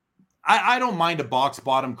 I don't mind a box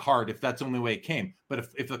bottom card if that's the only way it came. But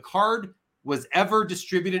if the card was ever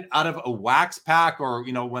distributed out of a wax pack, or,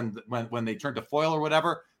 you know, when they turned to foil or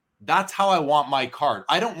whatever, that's how I want my card.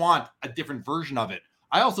 I don't want a different version of it.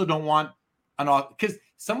 I also don't want because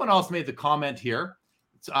someone else made the comment here.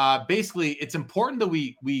 Basically, it's important that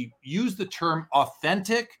we use the term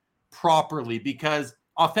authentic properly, because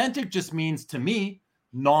authentic just means, to me,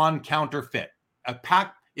 non-counterfeit.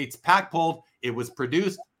 It's pack pulled. It was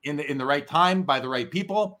produced in the right time by the right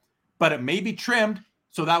people, but it may be trimmed.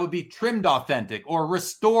 So that would be trimmed authentic, or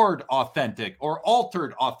restored authentic, or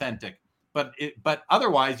altered authentic. But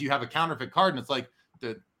otherwise, you have a counterfeit card, and it's like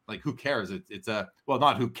who cares?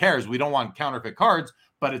 Not who cares. We don't want counterfeit cards,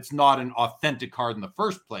 but it's not an authentic card in the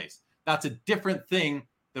first place. That's a different thing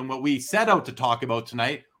than what we set out to talk about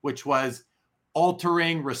tonight, which was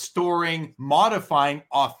altering, restoring, modifying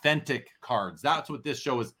authentic cards. That's what this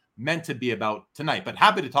show is meant to be about tonight. But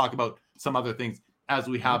happy to talk about some other things, as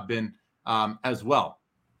we have been as well.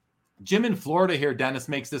 Jim in Florida here, Dennis,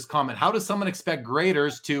 makes this comment. How does someone expect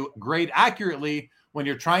graders to grade accurately when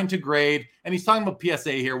you're trying to grade? And he's talking about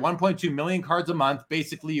PSA here, 1.2 million cards a month.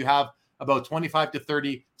 Basically, you have about 25 to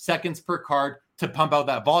 30 seconds per card to pump out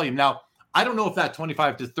that volume. Now, I don't know if that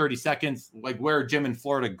 25 to 30 seconds, like where Jim in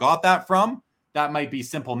Florida got that from. That might be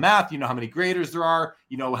simple math. You know how many graders there are,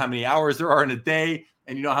 you know how many hours there are in a day,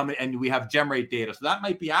 and you know how many, and we have gem rate data. So that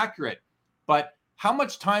might be accurate. But how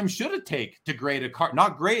much time should it take to grade a card?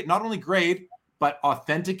 Not only grade, but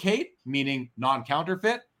authenticate, meaning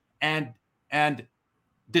non-counterfeit, and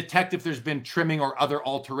detect if there's been trimming or other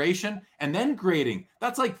alteration, and then grading.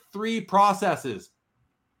 That's like 3 processes.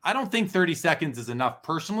 I don't think 30 seconds is enough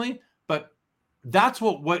personally, but that's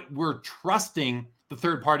what we're trusting the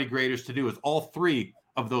third-party graders to do, is all 3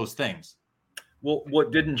 of those things. Well,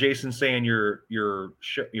 what didn't Jason say in your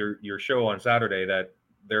show on Saturday, that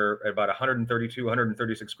there are about 132,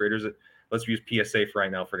 136 graders? Let's use PSA for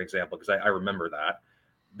right now for an example, because I remember that.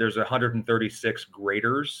 There's 136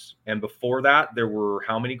 graders, and before that there were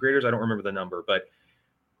how many graders? I don't remember the number, but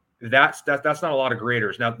that's not a lot of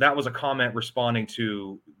graders. Now, that was a comment responding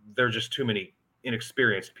to there's just too many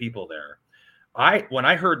inexperienced people there. When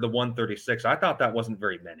I heard the 136, I thought that wasn't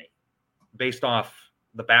very many, based off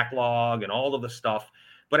the backlog and all of the stuff.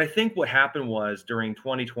 But I think what happened was, during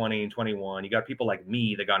 2020 and 21, you got people like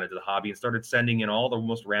me that got into the hobby and started sending in all the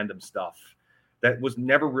most random stuff that was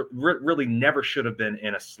never really never should have been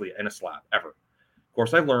in a slab ever. Of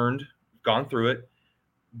course, I learned, gone through it,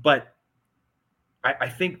 but I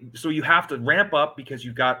think so. You have to ramp up, because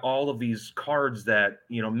you've got all of these cards that,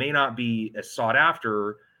 you know, may not be as sought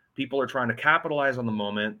after. People are trying to capitalize on the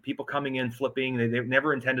moment. People coming in, flipping. They've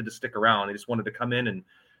never intended to stick around. They just wanted to come in and,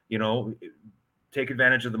 you know, take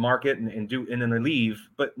advantage of the market and then they leave.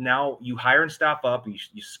 But now you hire and staff up,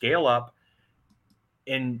 you scale up,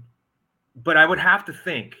 but I would have to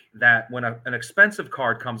think that when an expensive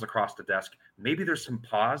card comes across the desk, maybe there's some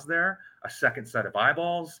pause there, a second set of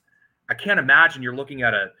eyeballs. I can't imagine you're looking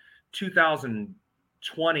at a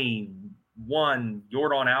 2021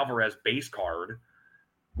 Yordan Alvarez base card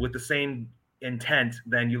with the same intent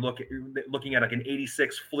than you looking at like an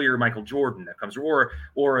 86 Fleer Michael Jordan that comes, or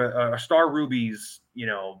a Star Rubies, you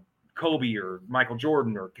know, Kobe or Michael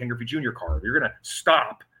Jordan or Ken Griffey Jr. card. You're going to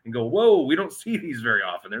stop and go, whoa, we don't see these very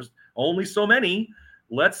often. There's only so many.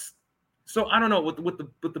 So I don't know, with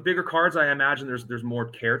the bigger cards, I imagine there's more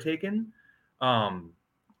care taken.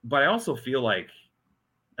 But I also feel like,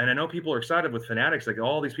 and I know people are excited with Fanatics, like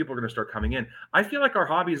all these people are going to start coming in. I feel like our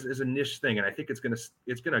hobby is a niche thing, and I think it's going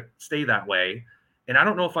to stay that way. And I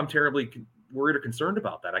don't know if I'm terribly worried or concerned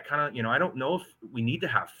about that. I kind of, you know, I don't know if we need to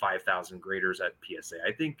have 5,000 graders at PSA.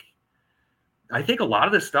 I think a lot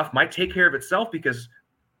of this stuff might take care of itself, because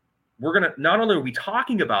we're going to, not only are we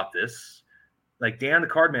talking about this, like Dan, the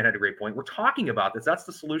card man, had a great point. We're talking about this. That's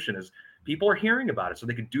the solution, is people are hearing about it so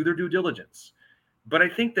they can do their due diligence. But I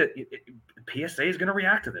think that PSA is going to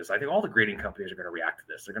react to this. I think all the grading companies are going to react to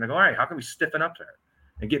this. They're going to go, all right, how can we stiffen up there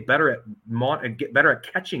and get better at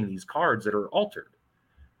catching these cards that are altered?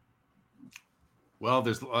 Well,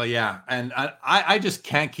 there's yeah, and I just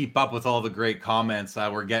can't keep up with all the great comments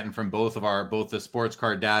we're getting from both the Sports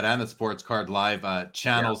Card Dad and the Sports Card Live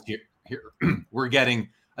channels here. We're getting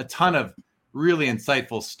a ton of really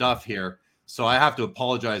insightful stuff here, so I have to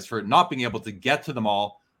apologize for not being able to get to them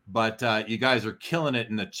all. But you guys are killing it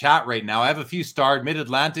in the chat right now. I have a few starred.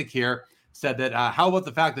 Mid-Atlantic here said that how about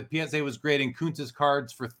the fact that PSA was grading Kuntz's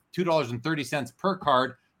cards for $2.30 per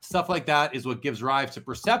card? Stuff like that is what gives rise to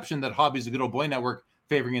perception that Hobby's a good old boy network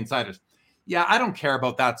favoring insiders. Yeah, I don't care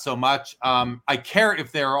about that so much. I care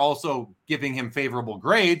if they're also giving him favorable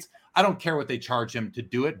grades. I don't care what they charge him to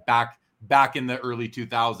do it back in the early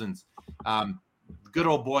 2000s. Good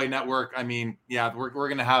old boy network. I mean, yeah, we're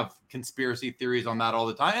going to have conspiracy theories on that all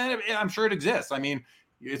the time. And I'm sure it exists. I mean,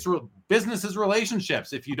 it's business is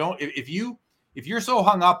relationships. If you're so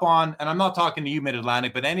hung up on, and I'm not talking to you,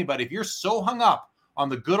 Mid-Atlantic, but anybody, if you're so hung up on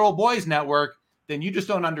the good old boys network, then you just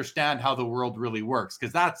don't understand how the world really works.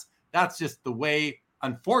 Because that's just the way,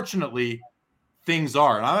 unfortunately, things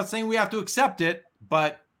are. And I'm not saying we have to accept it,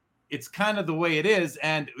 but it's kind of the way it is.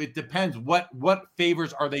 And it depends what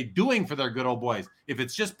favors are they doing for their good old boys. If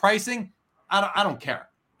it's just pricing, I don't care.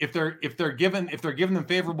 If they're giving them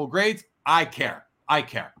favorable grades, I care.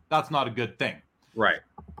 That's not a good thing. Right.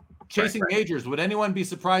 Chasing majors. Would anyone be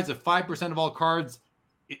surprised if 5% of all cards,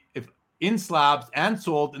 if in slabs and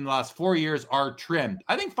sold in the last 4 years, are trimmed?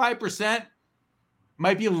 I think 5%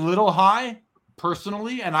 might be a little high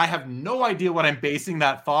personally, and I have no idea what I'm basing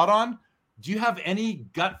that thought on. Do you have any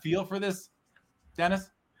gut feel for this, Dennis?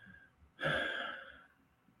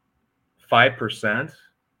 5%?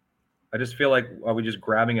 I just feel like, are we just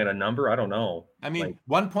grabbing at a number? I don't know. I mean,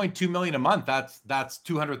 1.2 million a month. That's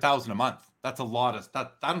 200,000 a month. That's a lot of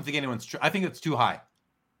that. I don't think anyone's. I think it's too high.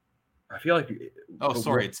 I feel like. Oh,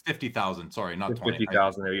 sorry, it's 50,000. Sorry, not 20.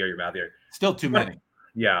 50,000. There you go. Your math here. Still too many.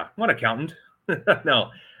 Yeah, I'm an accountant. No,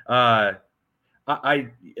 I'm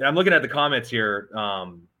looking at the comments here.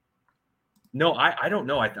 No, I don't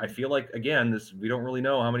know. I feel like, again, we don't really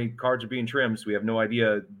know how many cards are being trimmed, so we have no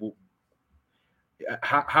idea.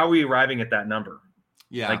 How are we arriving at that number?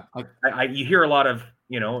 Yeah, like you hear a lot of,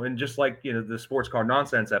 and just like, the sports card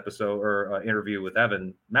nonsense episode or interview with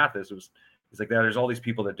Evan Mathis, it's like there's all these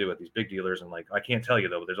people that do it, these big dealers, and like, I can't tell you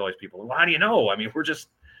though, but there's always people. Well, how do you know? I mean, we're just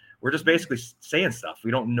basically saying stuff.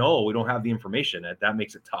 We don't know. We don't have the information. That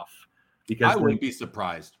makes it tough. Because I wouldn't be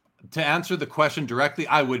surprised. To answer the question directly,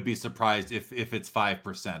 I would be surprised if it's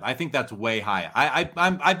 5%. I think that's way high.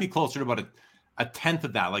 I'd be closer to about a tenth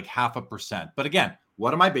of that, like 0.5%. But again,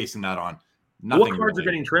 what am I basing that on? Nothing. What cards are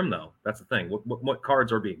getting trimmed though? That's the thing. What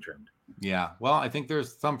cards are being trimmed? Yeah, well, I think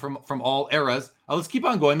there's some from all eras. Let's keep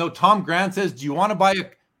on going though. Tom Grant says, "Do you want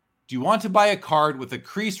to buy a card with a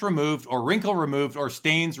crease removed or wrinkle removed or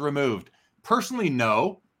stains removed?" Personally,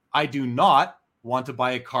 no, I do not want to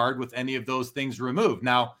buy a card with any of those things removed.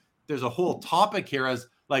 Now, there's a whole topic here as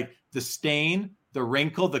like the stain, the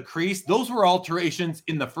wrinkle, the crease. Those were alterations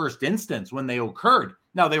in the first instance when they occurred.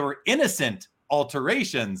 Now, they were innocent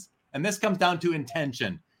alterations, and this comes down to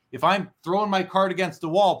intention. If I'm throwing my card against the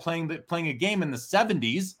wall playing a game in the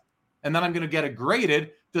 70s, and then I'm going to get it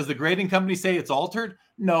graded, does the grading company say it's altered?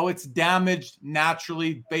 No, it's damaged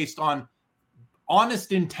naturally based on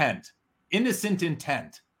honest intent, innocent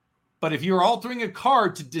intent. But if you're altering a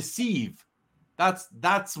card to deceive, that's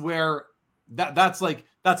another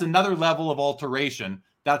level of alteration.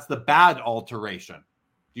 That's the bad alteration.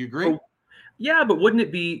 Do you agree? Yeah, but wouldn't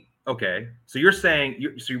it be okay? So you're saying,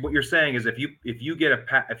 what you're saying is if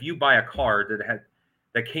you buy a card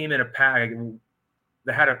that came in a pack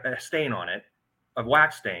that had a stain on it, a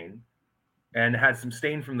wax stain, and had some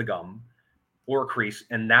stain from the gum or a crease,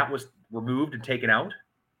 and that was removed and taken out,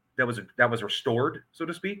 that was restored, so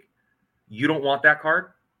to speak. You don't want that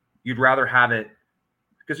card. You'd rather have it,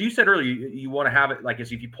 because you said earlier you want to have it like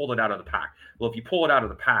as if you pulled it out of the pack. Well, if you pull it out of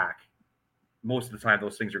the pack, most of the time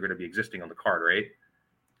those things are going to be existing on the card, right?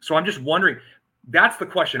 So I'm just wondering. That's the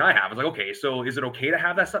question I have. It's like, okay, so is it okay to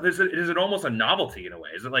have that stuff? Is it almost a novelty in a way?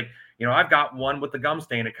 Is it like, I've got one with the gum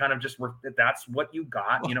stain. It kind of just that's what you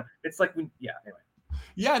got. It's like, anyway.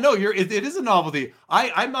 Yeah, no, it is a novelty.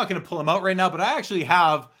 I'm not going to pull them out right now, but I actually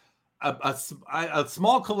have a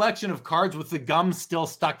small collection of cards with the gum still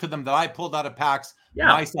stuck to them that I pulled out of packs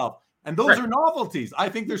myself. And those are novelties. I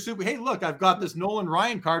think they're super. Hey, look, I've got this Nolan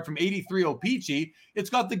Ryan card from 83 O-Pee-Chee. It's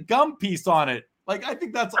got the gum piece on it. Like, I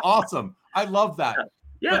think that's awesome. I love that.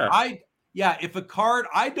 Yeah. But if a card,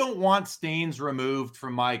 I don't want stains removed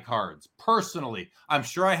from my cards personally. I'm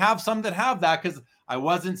sure I have some that have that because I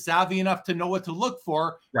wasn't savvy enough to know what to look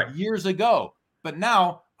for years ago. But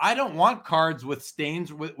now I don't want cards with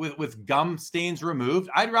stains, with gum stains removed.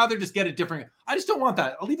 I'd rather just get a different. I just don't want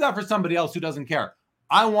that. I'll leave that for somebody else who doesn't care.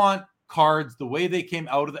 I want cards the way they came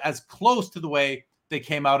out of as close to the way they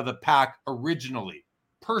came out of the pack originally.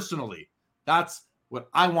 Personally, that's what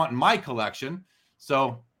I want in my collection.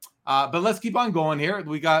 So, but let's keep on going here.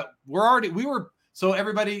 So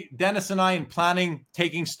everybody, Dennis and I, in planning,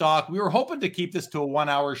 taking stock, we were hoping to keep this to a 1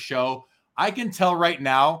 hour show. I can tell right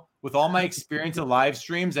now with all my experience in live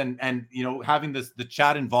streams and having the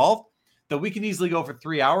chat involved that we can easily go for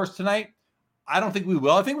 3 hours tonight. I don't think we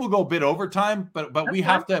will. I think we'll go a bit overtime, but we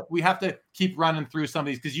have to keep running through some of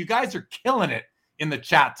these because you guys are killing it in the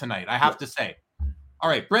chat tonight, I have to say. All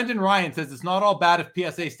right, Brendan Ryan says it's not all bad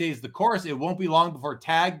if PSA stays the course. It won't be long before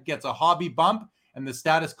Tag gets a hobby bump and the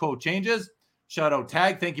status quo changes. Shout out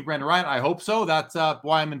Tag. Thank you, Brendan Ryan. I hope so. That's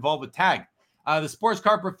why I'm involved with Tag. The sports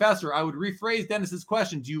car professor, I would rephrase Dennis's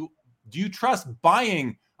question. Do you trust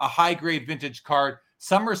buying a high-grade vintage card?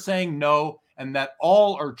 Some are saying no and that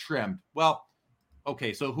all are trimmed. Well,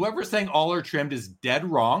 okay, so whoever's saying all are trimmed is dead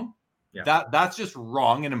wrong. Yeah. That's just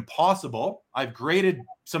wrong and impossible. I've graded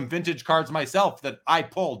some vintage cards myself that I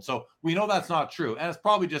pulled, so we know that's not true, and it's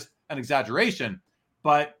probably just an exaggeration.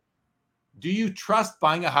 But do you trust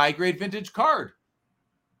buying a high-grade vintage card?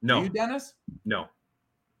 No. Do you, Dennis? No.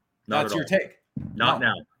 That's your take. Not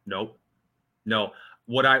now. Nope. No.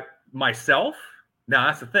 Would I myself? Now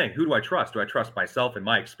that's the thing. Who do I trust? Do I trust myself and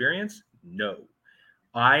my experience? No.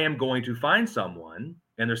 I am going to find someone,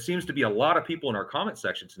 and there seems to be a lot of people in our comment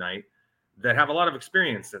section tonight that have a lot of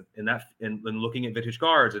experience in looking at vintage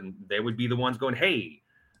cards, and they would be the ones going, hey,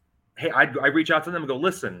 I reach out to them and go,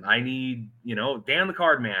 listen, I need, Dan the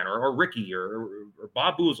Card Man or Ricky or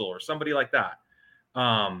Bob Boozle or somebody like that.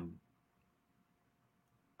 I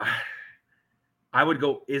would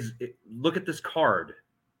go, look at this card.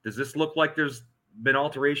 Does this look like there's been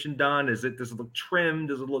alteration done? Does it look trimmed?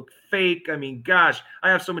 Does it look fake? I mean, gosh, I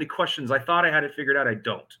have so many questions. I thought I had it figured out. I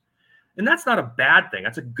don't. And that's not a bad thing.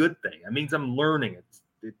 That's a good thing. That means I'm learning.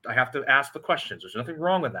 I have to ask the questions. There's nothing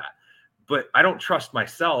wrong with that. But I don't trust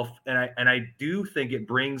myself. And I do think it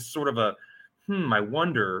brings sort of a, I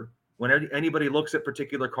wonder when anybody looks at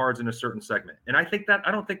particular cards in a certain segment. And I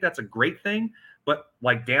don't think that's a great thing. But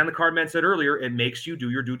like Dan the Cardman said earlier, it makes you do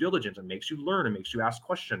your due diligence. It makes you learn. It makes you ask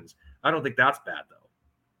questions. I don't think that's bad, though.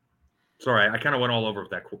 Sorry, I kind of went all over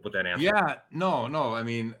with that answer. Yeah, no. I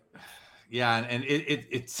mean, yeah, and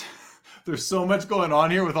it's there's so much going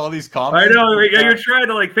on here with all these comments. I know you're trying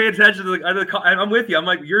to pay attention to I'm with you. I'm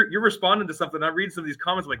like you're responding to something. I'm reading some of these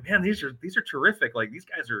comments. I'm like, man, these are terrific. Like these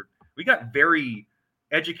guys we got very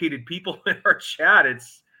educated people in our chat.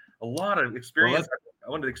 It's a lot of experience.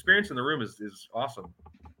 The experience in the room is awesome.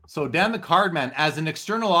 So Dan the Cardman, as an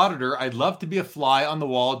external auditor, I'd love to be a fly on the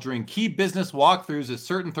wall during key business walkthroughs at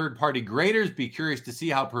certain third-party graders. Be curious to see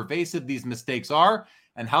how pervasive these mistakes are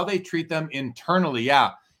and how they treat them internally.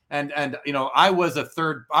 Yeah. And I was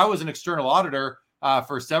an external auditor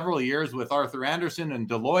for several years with Arthur Andersen and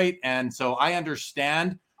Deloitte. And so I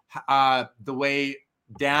understand the way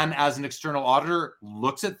Dan as an external auditor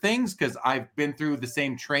looks at things because I've been through the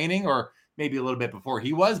same training, or maybe a little bit before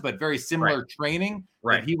he was, but very similar training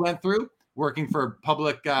that he went through working for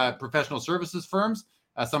public professional services firms,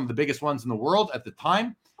 some of the biggest ones in the world at the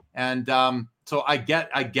time. And so I get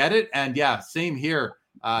it. And yeah, same here,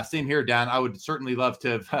 Dan. I would certainly love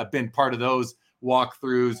to have been part of those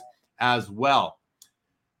walkthroughs as well.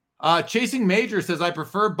 Chasing Major says, I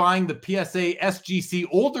prefer buying the PSA SGC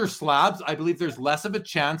older slabs. I believe there's less of a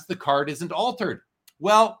chance the card isn't altered.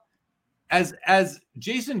 Well, as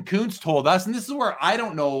Jason Kuntz told us, and this is where I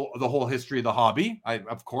don't know the whole history of the hobby,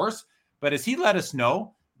 of course, but as he let us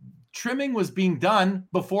know, trimming was being done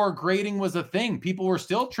before grading was a thing. People were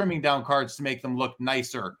still trimming down cards to make them look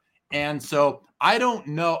nicer. And so I don't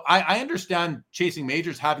know. I understand Chasing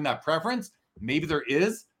Majors having that preference. Maybe there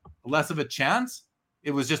is less of a chance.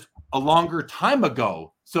 It was just a longer time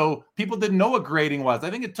ago. So people didn't know what grading was. I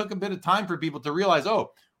think it took a bit of time for people to realize,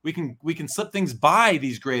 we can slip things by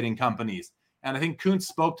these grading companies. And I think Kuntz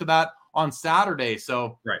spoke to that on Saturday.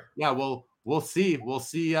 So yeah, we'll see. We'll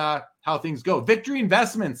see how things go. Victory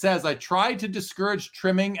Investment says, I tried to discourage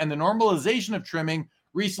trimming and the normalization of trimming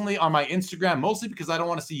recently on my Instagram, mostly because I don't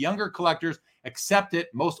want to see younger collectors accept it.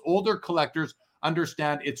 Most older collectors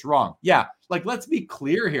understand it's wrong. Yeah, let's be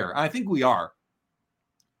clear here. And I think we are.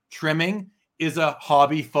 Trimming is a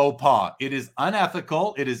hobby faux pas. It is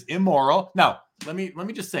unethical. It is immoral. Now, let me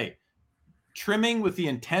just say, trimming with the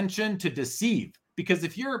intention to deceive. Because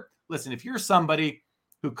if you're somebody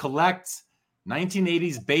who collects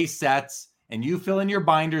 1980s base sets and you fill in your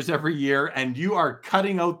binders every year and you are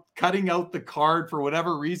cutting out the card for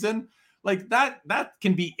whatever reason, like that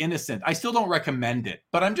can be innocent. I still don't recommend it,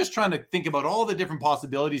 but I'm just trying to think about all the different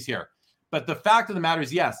possibilities here. But the fact of the matter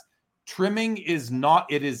is, yes, trimming is not,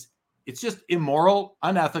 it's just immoral,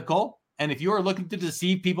 unethical. And if you are looking to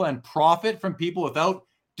deceive people and profit from people without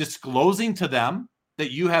disclosing to them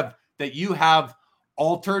that you have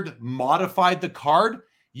altered, modified the card,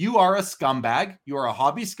 you are a scumbag. You are a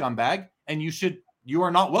hobby scumbag, and you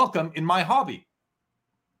are not welcome in my hobby.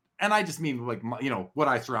 And I just mean like, what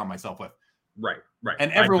I surround myself with. Right.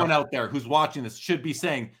 And everyone out there who's watching this should be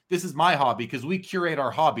saying, this is my hobby, because we curate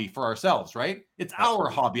our hobby for ourselves, right? It's our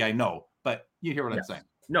hobby, I know, but you hear what I'm saying.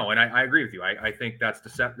 No, and I agree with you. I think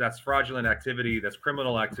that's fraudulent activity. That's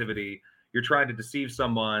criminal activity. You're trying to deceive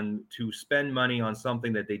someone to spend money on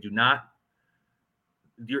something that they do not.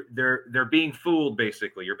 They're being fooled,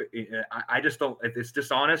 basically. I just don't. It's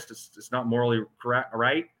dishonest. It's not morally correct,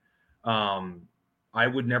 right? I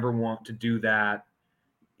would never want to do that.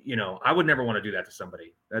 I would never want to do that to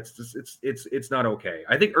somebody. That's just it's not okay.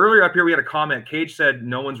 I think earlier up here we had a comment. Cage said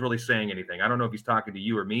no one's really saying anything. I don't know if he's talking to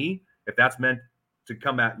you or me. If that's meant to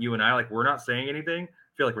come at you and I, like we're not saying anything,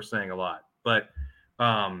 I feel like we're saying a lot. But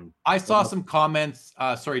I saw some comments.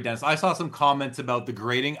 Sorry, Dennis. I saw some comments about the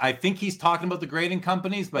grading. I think he's talking about the grading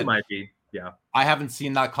companies, but it might be. Yeah. I haven't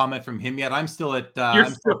seen that comment from him yet. I'm still at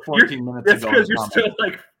 14 minutes that's ago. That's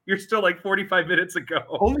because you're still like 45 minutes ago.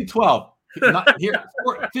 Only 12. Not here.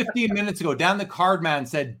 15 minutes ago, Dan the Card Man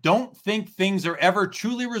said, "Don't think things are ever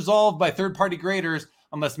truly resolved by third-party graders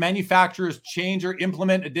unless manufacturers change or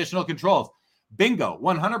implement additional controls." Bingo,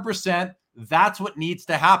 100%. That's what needs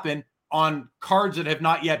to happen on cards that have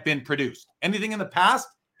not yet been produced. Anything in the past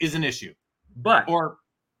is an issue,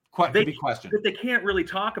 could be questioned. But they can't really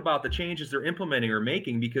talk about the changes they're implementing or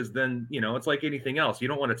making, because then it's like anything else. You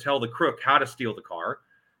don't want to tell the crook how to steal the car.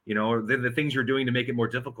 Or the things you're doing to make it more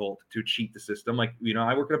difficult to cheat the system. Like,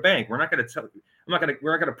 I work at a bank. We're not going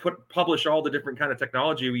to publish all the different kind of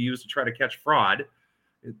technology we use to try to catch fraud.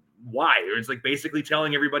 Why? It's like basically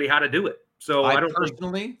telling everybody how to do it. So I don't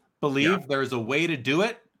personally believe there's a way to do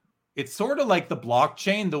it. It's sort of like the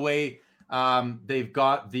blockchain, the way they've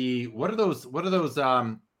got what are those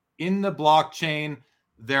in the blockchain,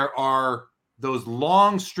 there are those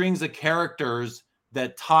long strings of characters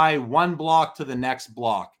that tie one block to the next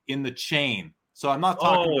block in the chain. So I'm not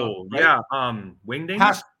talking about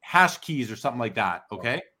wingdings, hash keys or something like that.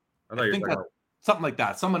 Okay, I think that's something like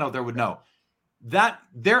that. Someone out there would know that.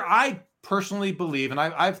 I personally believe, and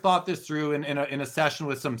I've thought this through in a session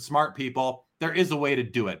with some smart people. There is a way to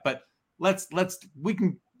do it, but we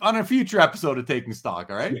can on a future episode of Taking Stock.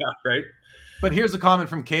 All right, yeah, right. But here's a comment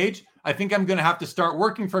from Cage. I think I'm going to have to start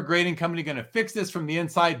working for a grading company. Going to fix this from the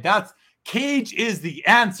inside. Cage is the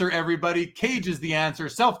answer, everybody. Cage is the answer.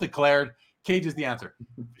 Self-declared. Cage is the answer.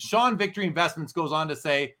 Sean Victory Investments goes on to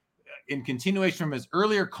say, in continuation from his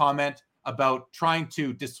earlier comment about trying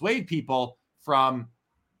to dissuade people from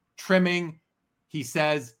trimming, he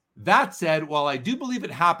says, that said, while I do believe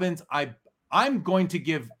it happens, I'm going to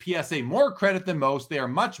give PSA more credit than most. They are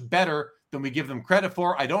much better than we give them credit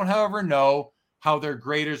for. I don't, however, know how their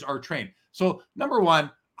graders are trained. So, number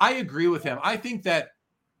one, I agree with him. I think that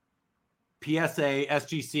PSA,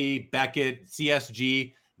 SGC, Beckett,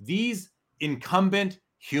 CSG, these incumbent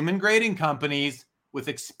human grading companies with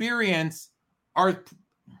experience are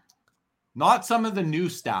not some of the new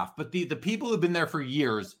staff, but the people who've been there for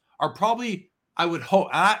years are probably, I would hope,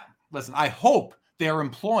 I hope they are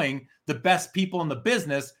employing the best people in the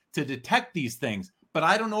business to detect these things, but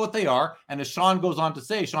I don't know what they are. And as Sean goes on to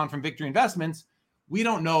say, Sean from Victory Investments, we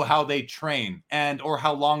don't know how they train or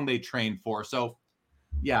how long they train for. So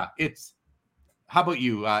yeah, how about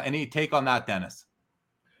you? Any take on that, Dennis?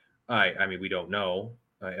 I mean, we don't know.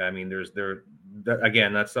 I mean,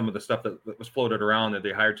 again, that's some of the stuff that was floated around, that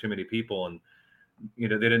they hired too many people and, they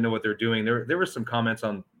didn't know what they're doing. There were some comments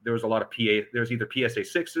there was a lot of there's either PSA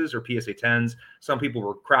 6s or PSA 10s. Some people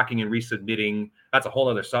were cracking and resubmitting. That's a whole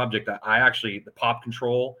other subject. The pop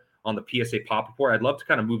control on the PSA pop report, I'd love to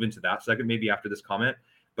kind of move into that second, maybe after this comment,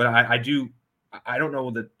 but I don't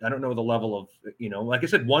know the level of, like I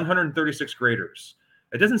said, 136 graders.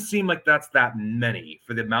 It doesn't seem like that's that many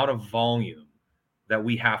for the amount of volume that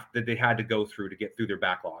they had to go through to get through their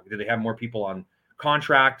backlog. Did they have more people on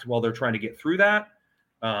contract while they're trying to get through that?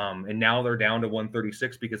 And now they're down to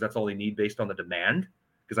 136 because that's all they need based on the demand.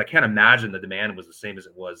 Because I can't imagine the demand was the same as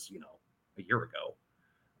it was, a year ago.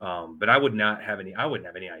 But I wouldn't have any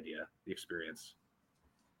idea the experience.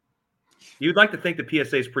 You'd like to think the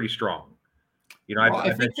PSA is pretty strong. You know,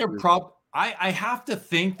 I think they're I have to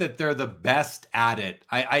think that they're the best at it.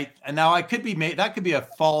 And now I could be that could be a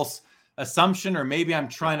false assumption, or maybe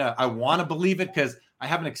I want to believe it because I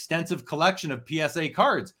have an extensive collection of PSA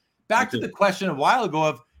cards. Back to the question a while ago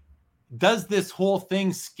of, does this whole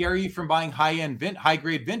thing scare you from buying high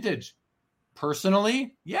grade vintage?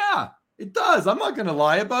 Personally, yeah, it does. I'm not going to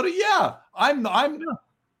lie about it. Yeah, I'm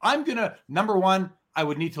going to, number one, I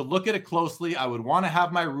would need to look at it closely. I would want to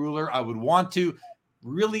have my ruler. I would want to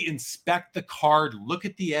really inspect the card, look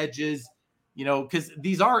at the edges, you know, because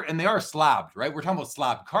they are slabbed, right? We're talking about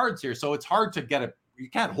slabbed cards here. So it's hard to get it. You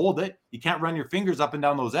can't hold it. You can't run your fingers up and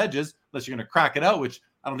down those edges unless you're going to crack it out, which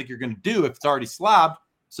I don't think you're going to do if it's already slabbed.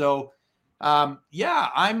 So yeah,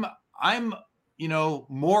 I'm, you know,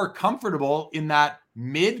 more comfortable in that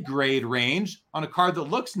mid-grade range on a card that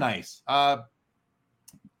looks nice.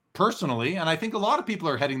 Personally, and I think a lot of people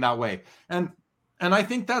are heading that way. And I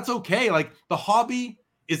think that's okay. Like, the hobby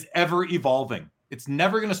is ever evolving. It's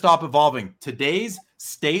never going to stop evolving. Today's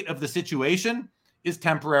state of the situation is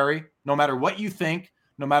temporary. No matter what you think,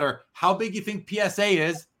 no matter how big you think PSA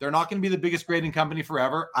is, they're not going to be the biggest grading company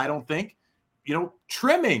forever, I don't think. You know,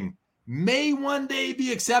 trimming may one day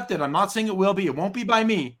be accepted. I'm not saying it will be. It won't be by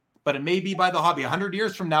me, but it may be by the hobby. 100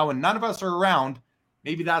 years from now, when none of us are around,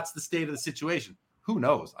 maybe that's the state of the situation. Who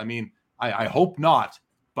knows? I mean, I hope not,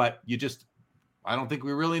 but I don't think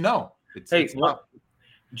we really know.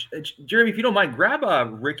 Jeremy, if you don't mind, grab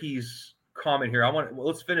Ricky's comment here.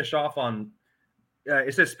 Let's finish off on.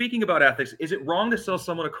 It says, speaking about ethics, is it wrong to sell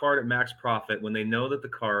someone a card at max profit when they know that the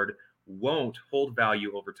card won't hold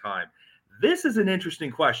value over time? This is an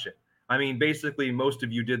interesting question. I mean, basically, most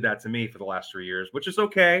of you did that to me for the last 3 years, which is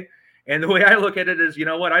okay. And the way I look at it is, you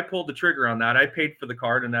know what? I pulled the trigger on that. I paid for the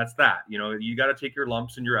card, and that's that. You know, you got to take your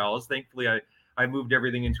lumps and your L's. Thankfully, I moved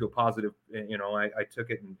everything into a positive. You know, I took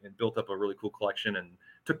it and built up a really cool collection and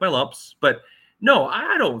took my lumps. But no,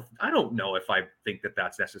 I don't know if I think that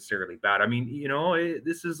that's necessarily bad. I mean, you know,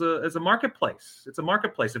 this is a marketplace. It's a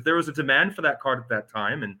marketplace. If there was a demand for that card at that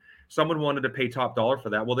time and someone wanted to pay top dollar for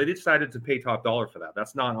that, well, they decided to pay top dollar for that.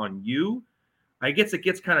 That's not on you. I guess it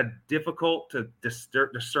gets kind of difficult to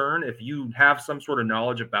discern if you have some sort of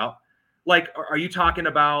knowledge about, like, are you talking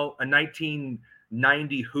about a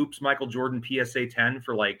 1990 Hoops Michael Jordan PSA 10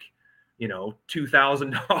 for like, you know,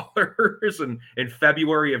 $2,000 in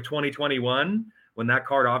February of 2021 when that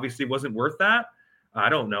card obviously wasn't worth that? I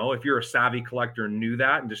don't know. If you're a savvy collector and knew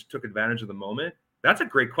that and just took advantage of the moment, that's a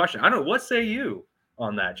great question. I don't know. What say you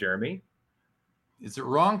on that, Jeremy? Is it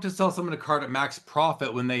wrong to sell someone a card at max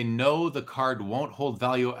profit when they know the card won't hold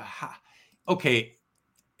value? Okay.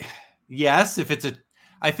 Yes. If it's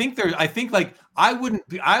I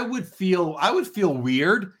would feel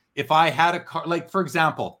weird if I had a card, like, for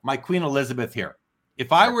example, my Queen Elizabeth here.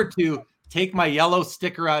 If I were to take my yellow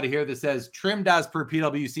sticker out of here that says trimmed as per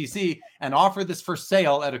PWCC and offer this for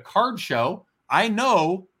sale at a card show, I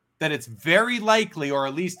know that it's very likely, or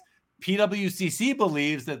at least PWCC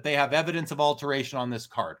believes, that they have evidence of alteration on this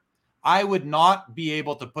card. I would not be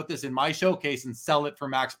able to put this in my showcase and sell it for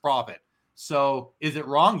max profit. So is it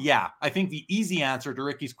wrong? Yeah. I think the easy answer to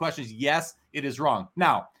Ricky's question is yes, it is wrong.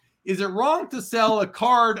 Now, is it wrong to sell a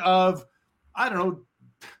card of, I don't know,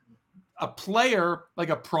 a player, like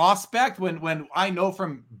a prospect, when I know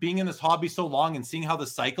from being in this hobby so long and seeing how the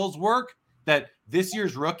cycles work that this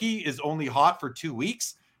year's rookie is only hot for 2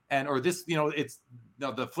 weeks, or this, you know, it's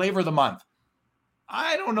the flavor of the month.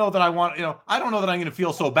 I don't know that I don't know that I'm going to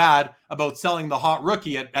feel so bad about selling the hot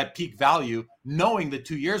rookie at peak value, knowing that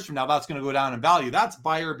 2 years from now, that's going to go down in value. That's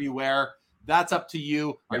buyer beware. That's up to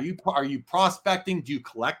you. Are you prospecting? Do you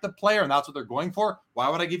collect the player? And that's what they're going for. Why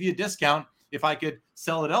would I give you a discount if I could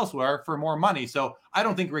sell it elsewhere for more money? So I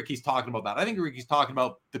don't think Ricky's talking about that. I think Ricky's talking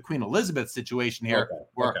about the Queen Elizabeth situation here,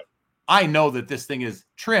 where I know that this thing is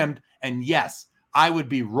trimmed. And yes, I would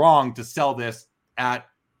be wrong to sell this at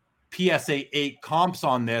PSA 8 comps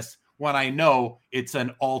on this when I know it's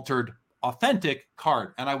an altered, authentic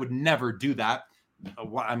card, and I would never do that.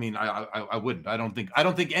 I mean, I wouldn't. I don't think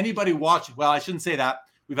anybody watching. Well, I shouldn't say that.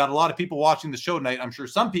 We've had a lot of people watching the show tonight. I'm sure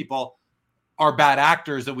some people are bad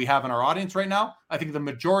actors that we have in our audience right now. I think the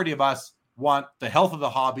majority of us want the health of the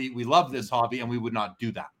hobby. We love this hobby, and we would not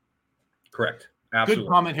do that. Correct. Absolutely.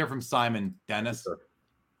 Good comment here from Simon Dennis. Sure.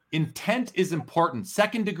 Intent is important.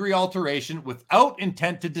 Second-degree alteration without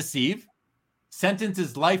intent to deceive. Sentence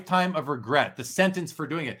is lifetime of regret. The sentence for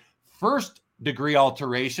doing it. First-degree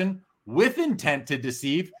alteration with intent to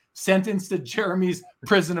deceive. Sentence to Jeremy's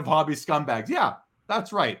prison of hobby scumbags. Yeah,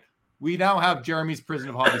 that's right. We now have Jeremy's prison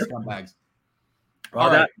of hobby scumbags.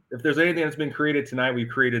 Well, if there's anything that's been created tonight, we've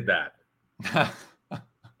created that.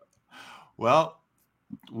 Well,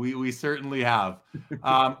 we certainly have.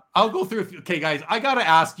 I'll go through. Okay, guys, I got to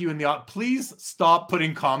ask you please stop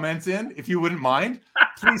putting comments in if you wouldn't mind.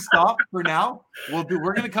 Please stop for now. We're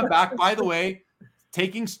going to come back. By the way,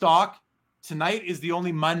 taking stock tonight is the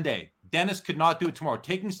only Monday. Dennis could not do it tomorrow.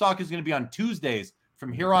 Taking stock is going to be on Tuesdays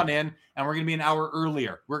from here on in, and we're going to be an hour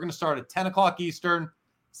earlier. We're going to start at 10 o'clock Eastern,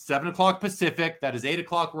 7 o'clock Pacific. That is 8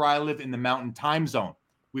 o'clock where I live in the Mountain Time Zone.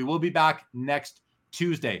 We will be back next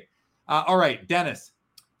Tuesday. All right, Dennis.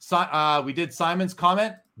 We did Simon's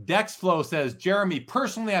comment. Dexflow says, Jeremy,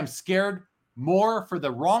 personally, I'm scared more for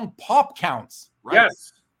the wrong pop counts. Right?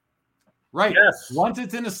 Yes. Right. Yes. Once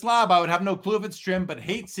it's in a slab, I would have no clue if it's trimmed, but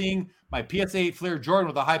hate seeing my PSA 8 Fleer Jordan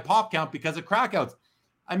with a high pop count because of crackouts.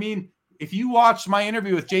 I mean, if you watched my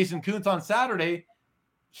interview with Jason Kuntz on Saturday,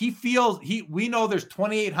 we know there's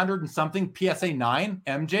 2,800 and something PSA 9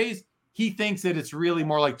 MJs. He thinks that it's really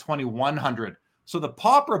more like 2,100. So the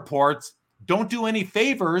pop reports don't do any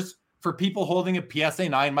favors for people holding a PSA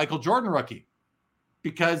 9 Michael Jordan rookie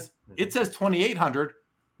because it says 2,800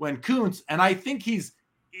 when Kuntz, and I think he's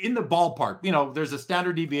in the ballpark. You know, there's a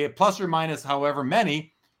standard deviation plus or minus however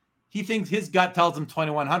many. He thinks his gut tells him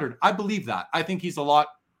 2,100. I believe that. I think he's a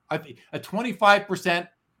 25%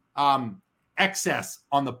 excess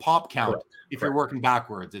on the pop count. Correct. If you're working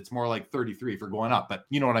backwards, it's more like 33 if you're going up, but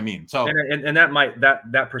you know what I mean? So, and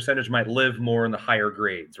that percentage might live more in the higher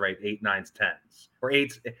grades, right? 8, 9s, 10s, or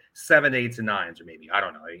 7, 8s, and 9s, or maybe, I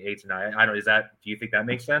don't know, 8s and 9. I don't, do you think that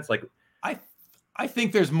makes sense? Like, I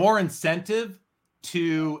think there's more incentive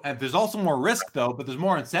and there's also more risk though, but there's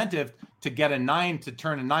more incentive to get a 9 to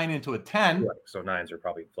turn a 9 into a 10. Right. So 9s are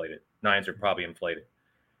probably inflated.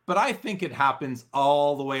 But I think it happens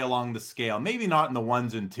all the way along the scale. Maybe not in the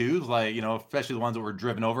 1s and 2s, like, you know, especially the ones that were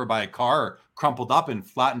driven over by a car or crumpled up and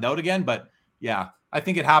flattened out again. But yeah, I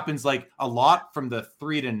think it happens like a lot from the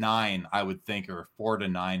 3 to 9, I would think, or 4 to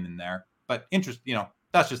 9 in there. But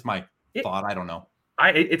that's just my thought. I don't know.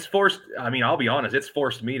 It's forced. I mean, I'll be honest. It's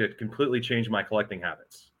forced me to completely change my collecting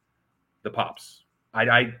habits. The pops.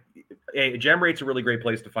 Gem Rate's a really great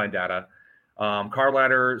place to find data. Card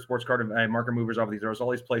Ladder, Sports Card, Market Movers, there's all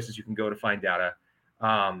these places you can go to find data.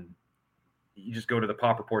 You just go to the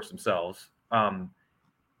pop reports themselves.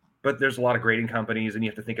 But there's a lot of grading companies, and you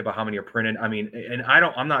have to think about how many are printed. I mean, and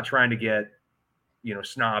I'm not trying to get,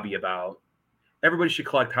 snobby about. Everybody should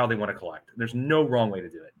collect how they want to collect. There's no wrong way to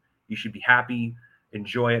do it. You should be happy,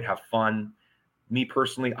 enjoy it, have fun. Me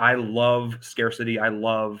personally, I love scarcity. I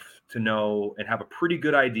love to know and have a pretty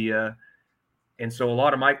good idea. And so a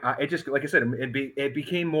lot of it just, like I said, it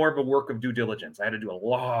became more of a work of due diligence. I had to do a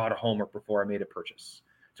lot of homework before I made a purchase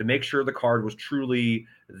to make sure the card was truly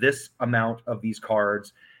this amount of these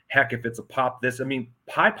cards. Heck, if it's a pop,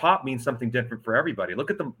 high pop means something different for everybody. Look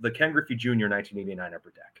at the Ken Griffey Jr. 1989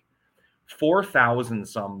 Upper Deck. 4,000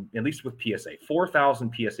 some, at least with PSA,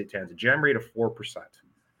 4,000 PSA 10s, a gem rate of 4%,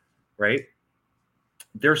 right?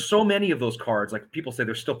 There's so many of those cards. Like people say,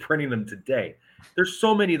 they're still printing them today. There's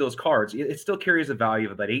so many of those cards. It still carries a value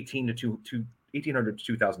of about $1,800 to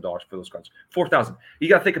 $2,000 for those cards. 4,000. You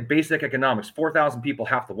got to think of basic economics. 4,000 people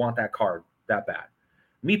have to want that card that bad.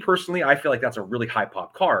 Me personally, I feel like that's a really high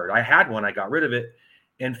pop card. I had one. I got rid of it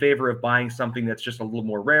in favor of buying something that's just a little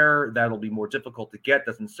more rare. That'll be more difficult to get.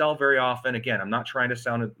 Doesn't sell very often. Again, I'm not trying to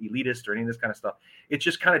sound elitist or any of this kind of stuff. It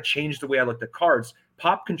just kind of changed the way I looked at cards.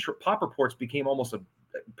 Pop reports became almost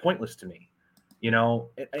pointless to me,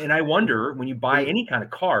 and I wonder, when you buy any kind of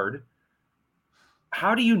card,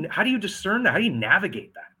 how do you discern that? How do you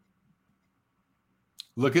navigate that?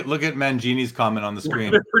 Look at Mangini's comment on the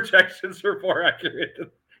screen. The projections are more accurate.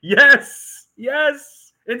 Yes.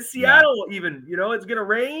 In Seattle, even, it's going to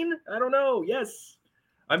rain. I don't know. Yes.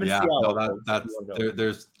 I'm in Seattle. No,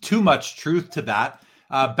 there's too much truth to that.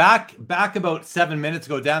 Back about 7 minutes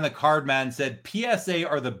ago, Dan the Card Man said PSA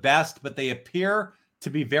are the best, but they appear to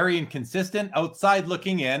be very inconsistent. Outside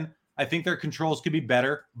looking in, I think their controls could be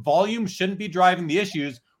better. Volume shouldn't be driving the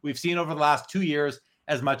issues we've seen over the last 2 years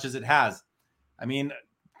as much as it has. I mean,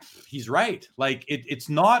 he's right. Like it's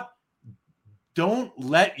not, don't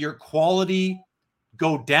let your quality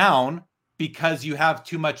go down because you have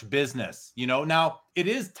too much business. Now it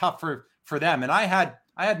is tough for them. And I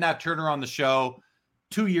had Nat Turner on the show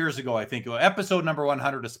 2 years ago, I think, episode number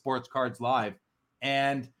 100 of Sports Cards Live.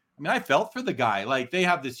 And I mean, I felt for the guy. Like, they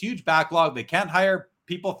have this huge backlog. They can't hire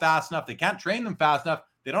people fast enough. They can't train them fast enough.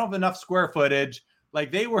 They don't have enough square footage.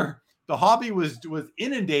 Like, the hobby was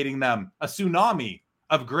inundating them, a tsunami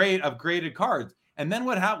of graded cards. And then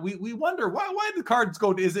what happened? We wonder why the cards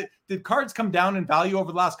did cards come down in value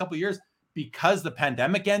over the last couple of years because the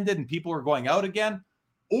pandemic ended and people were going out again?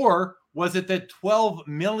 Or was it that 12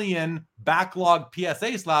 million backlog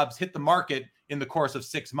PSA slabs hit the market in the course of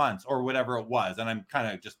 6 months or whatever it was? And I'm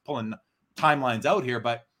kind of just pulling timelines out here,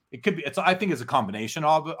 but it could be, I think it's a combination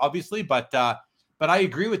obviously, but I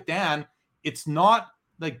agree with Dan. It's not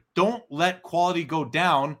like, don't let quality go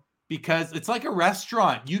down, because it's like a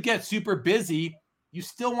restaurant. You get super busy, you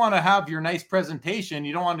still want to have your nice presentation.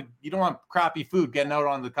 You don't want crappy food getting out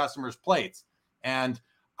on the customers' plates. And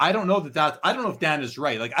I don't know I don't know if Dan is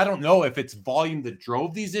right. Like, I don't know if it's volume that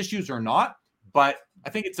drove these issues or not, but I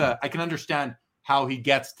think I can understand how he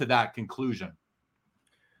gets to that conclusion.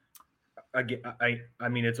 I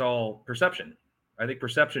mean, it's all perception. I think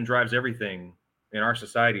perception drives everything in our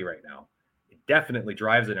society right now. It definitely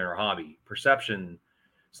drives it in our hobby. Perception.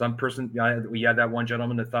 Some person, we had that one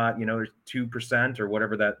gentleman that thought, there's 2% or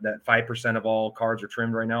whatever, that 5% of all cards are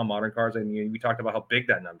trimmed right now, modern cards. And we talked about how big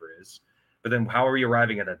that number is, but then how are we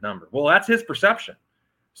arriving at that number? Well, that's his perception.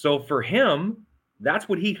 So for him, that's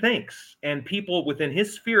what he thinks. And people within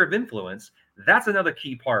his sphere of influence, that's another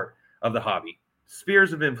key part of the hobby,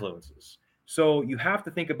 spheres of influences. So you have to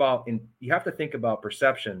think about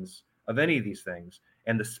perceptions of any of these things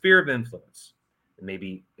and the sphere of influence.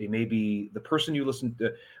 It may be the person you listen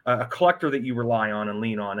to, a collector that you rely on and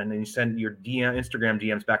lean on, and then you send your Instagram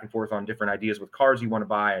DMs back and forth on different ideas with cards you want to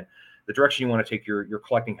buy and the direction you want to take your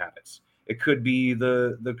collecting habits. It could be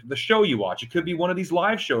the show you watch. It could be one of these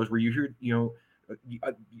live shows where you hear, you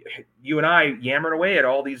and I yammering away at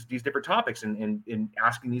all these different topics and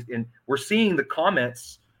asking these, and we're seeing the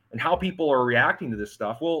comments and how people are reacting to this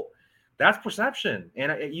stuff. Well, that's perception,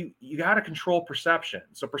 and you got to control perception.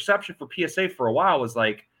 So perception for PSA for a while was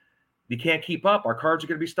like, you can't keep up. Our cards are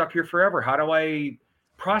going to be stuck here forever. How do I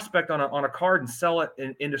prospect on a card and sell it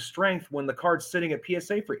into strength when the card's sitting at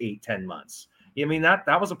PSA for 8-10 months? I mean,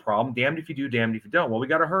 that was a problem. Damned if you do, damned if you don't. Well, we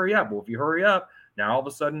got to hurry up. Well, if you hurry up, now all of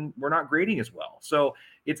a sudden we're not grading as well. So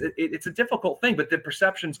it's a difficult thing, but the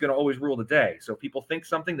perception is going to always rule the day. So if people think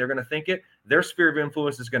something, they're going to think it. Their sphere of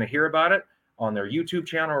influence is going to hear about it on their YouTube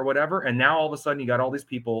channel or whatever. And now all of a sudden you got all these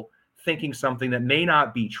people thinking something that may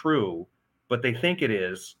not be true, but they think it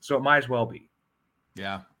is. So it might as well be.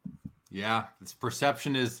 Yeah. This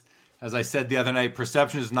perception is, as I said the other night,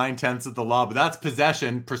 perception is 9/10 of the law, but that's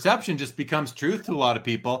possession. Perception just becomes truth to a lot of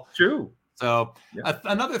people. True. So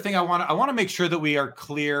another thing I want to make sure that we are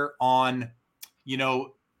clear on,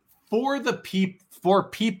 for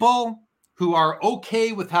people who are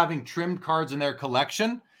okay with having trimmed cards in their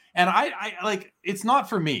collection. And I like, it's not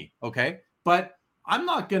for me, okay? But I'm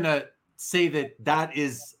not going to say that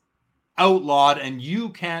is outlawed and you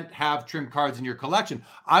can't have trimmed cards in your collection.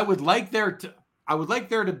 I would like there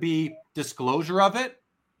to be disclosure of it.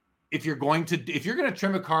 If you're going to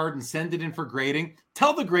trim a card and send it in for grading,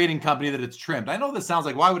 tell the grading company that it's trimmed. I know this sounds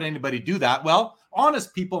like, why would anybody do that? Well,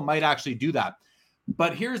 honest people might actually do that.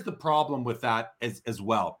 But here's the problem with that as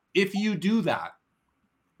well. If you do that,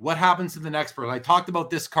 what happens to the next person? I talked about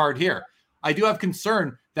this card here. I do have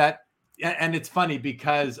concern that, and it's funny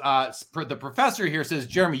because the professor here says,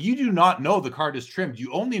 Jeremy, you do not know the card is trimmed.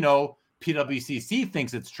 You only know PWCC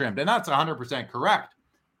thinks it's trimmed. And that's 100% correct.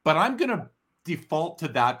 But I'm going to default to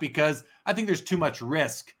that because I think there's too much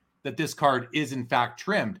risk that this card is in fact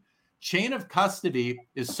trimmed. Chain of custody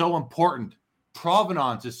is so important.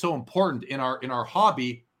 Provenance is so important in our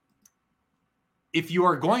hobby. If you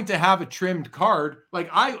are going to have a trimmed card,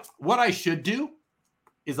 what I should do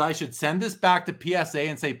is I should send this back to PSA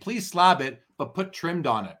and say, please slab it, but put trimmed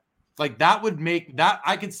on it. Like, that would make that,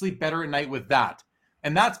 I could sleep better at night with that.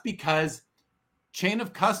 And that's because chain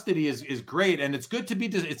of custody is great. And it's good to be,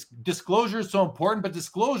 disclosure is so important, but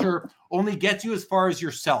disclosure only gets you as far as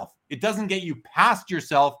yourself. It doesn't get you past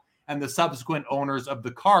yourself and the subsequent owners of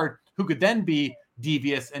the card who could then be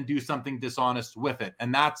devious and do something dishonest with it.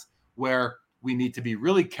 And that's where we need to be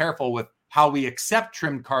really careful with how we accept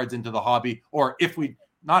trimmed cards into the hobby, or if we,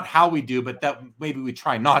 not how we do, but that maybe we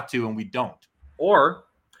try not to and we don't. Or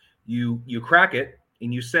you crack it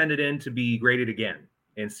and you send it in to be graded again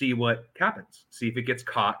and see what happens. See if it gets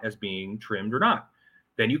caught as being trimmed or not.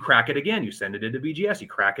 Then you crack it again. You send it into BGS. You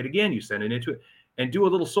crack it again. You send it into it and do a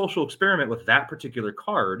little social experiment with that particular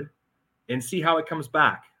card and see how it comes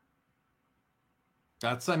back.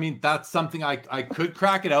 That's something I could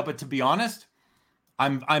crack it out, but to be honest,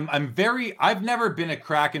 I've never been a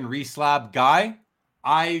crack and reslab guy.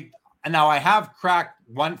 I have cracked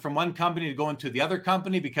one from one company to go into the other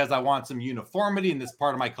company because I want some uniformity in this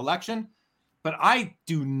part of my collection. But I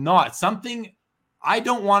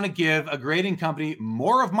don't want to give a grading company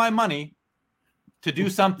more of my money to do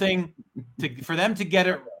something for them to get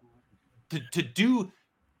it to do.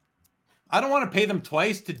 I don't want to pay them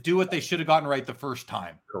twice to do what they should have gotten right the first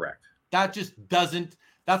time. Correct. That just doesn't,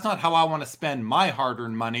 that's not how I want to spend my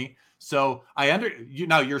hard-earned money. So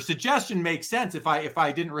now your suggestion makes sense if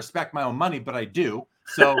I didn't respect my own money, but I do.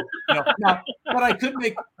 So, now, but I could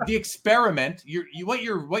make the experiment. What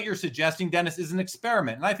you're suggesting, Dennis, is an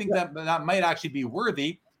experiment. And I think that might actually be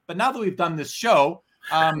worthy. But now that we've done this show,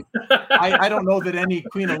 I don't know that any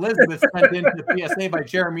Queen Elizabeth sent into the PSA by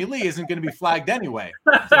Jeremy Lee isn't going to be flagged anyway.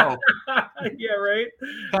 So, yeah, right.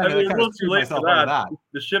 That.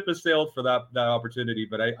 The ship has sailed for that opportunity.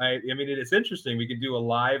 But I mean, it's interesting. We can do a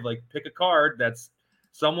live, like, pick a card that's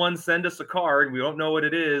someone send us a card. We don't know what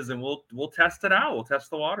it is, and we'll test it out. We'll test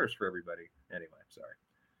the waters for everybody. Anyway,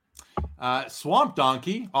 sorry. Swamp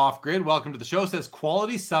Donkey off grid. Welcome to the show. Says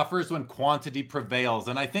quality suffers when quantity prevails,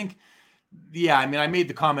 and I think. Yeah, I mean, I made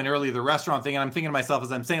the comment earlier, the restaurant thing, and I'm thinking to myself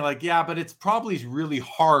as I'm saying, like, yeah, but it's probably really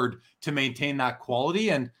hard to maintain that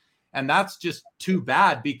quality, and that's just too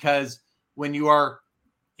bad because when you are,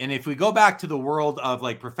 and if we go back to the world of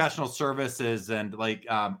like professional services and like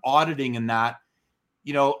auditing and that,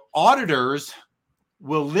 auditors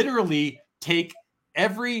will literally take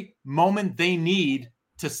every moment they need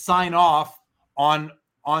to sign off on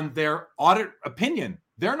their audit opinion.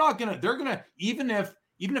 They're gonna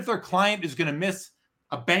even if their client is going to miss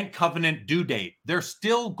a bank covenant due date, they're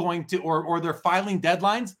still going to, or they're filing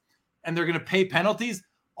deadlines and they're going to pay penalties.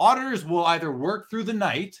 Auditors will either work through the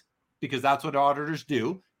night, because that's what auditors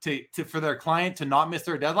do, for their client to not miss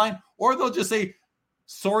their deadline, or they'll just say,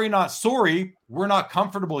 sorry, not sorry, we're not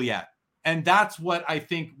comfortable yet. And that's what I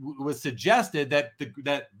think was suggested that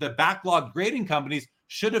the backlog grading companies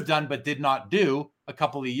should have done, but did not do a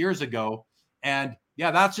couple of years ago. And yeah,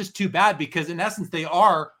 that's just too bad because in essence, they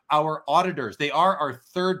are our auditors. They are our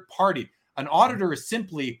third party. An auditor is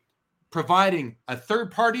simply providing a third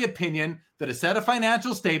party opinion that a set of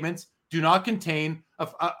financial statements do not contain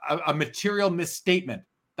a material misstatement.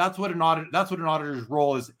 That's what an auditor's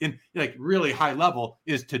role is in like really high level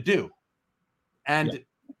is to do. And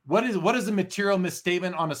what is a material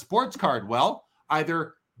misstatement on a sports card? Well,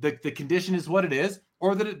 either the condition is what it is,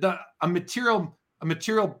 or that a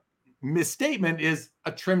material misstatement is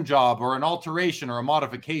a trim job or an alteration or a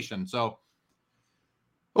modification. So,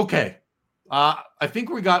 okay. I think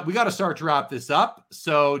we got to start to wrap this up.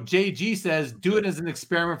 So JG says, do it as an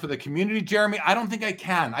experiment for the community. Jeremy, I don't think I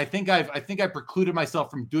can. I think I precluded myself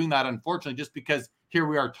from doing that, unfortunately, just because here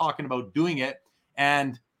we are talking about doing it.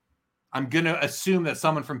 And I'm going to assume that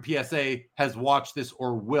someone from PSA has watched this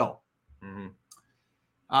or will. Mm-hmm.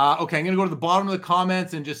 Okay, I'm going to go to the bottom of the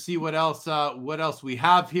comments and just see what else we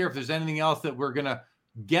have here. If there's anything else that we're going to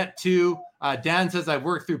get to. Dan says, I've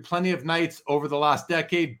worked through plenty of nights over the last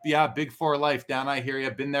decade. Yeah, big for life, Dan. I hear you.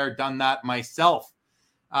 I've been there, done that myself.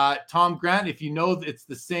 Tom Grant, if you know it's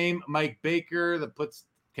the same Mike Baker that puts...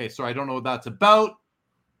 Okay, so I don't know what that's about.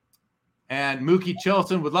 And Mookie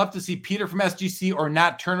Chilson would love to see Peter from SGC or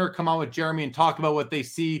Nat Turner come on with Jeremy and talk about what they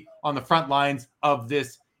see on the front lines of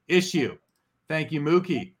this issue. Thank you,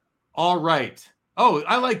 Mookie. All right. Oh,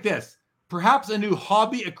 I like this. Perhaps a new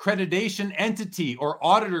hobby accreditation entity or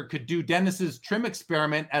auditor could do Dennis's trim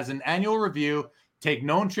experiment as an annual review, take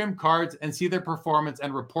known trim cards and see their performance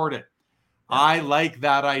and report it. I like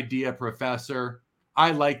that idea, Professor.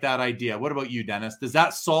 I like that idea. What about you, Dennis? Does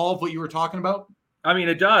that solve what you were talking about? I mean,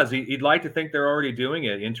 it does. He'd like to think they're already doing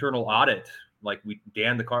it. Internal audit, like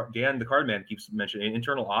Dan the card man keeps mentioning,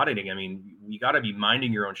 internal auditing. I mean, you got to be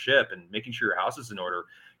minding your own ship and making sure your house is in order.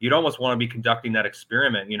 You'd almost want to be conducting that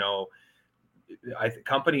experiment.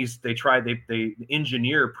 Companies they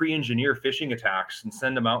pre-engineer phishing attacks and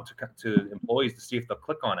send them out to employees to see if they'll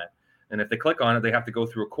click on it. And if they click on it, they have to go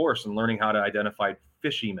through a course and learning how to identify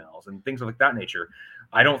phish emails and things like that nature.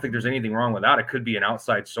 I don't think there's anything wrong with that. It could be an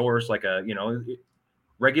outside source, like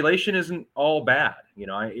regulation isn't all bad.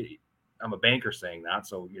 I'm a banker saying that,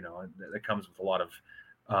 so that comes with a lot of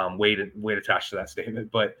weight attached to that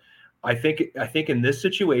statement. But I think in this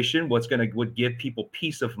situation, would give people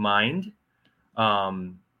peace of mind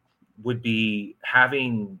would be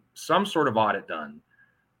having some sort of audit done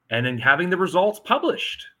and then having the results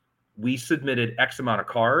published. We submitted X amount of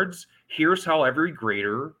cards. Here's how every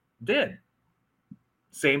grader did.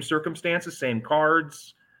 Same circumstances, same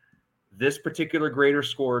cards. This particular grader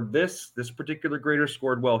scored this particular grader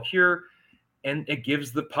scored well here. And it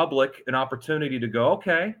gives the public an opportunity to go,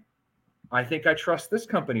 okay, I think I trust this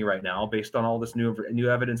company right now based on all this new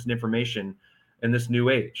evidence and information in this new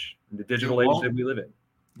age, the digital age that we live in.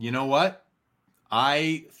 You know what?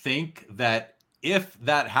 I think that if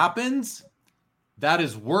that happens, that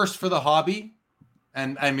is worse for the hobby.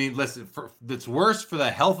 And I mean, listen, it's worse for the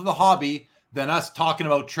health of the hobby than us talking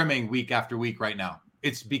about trimming week after week right now.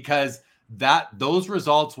 It's because those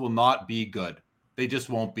results will not be good. They just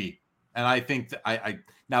won't be. And I think that I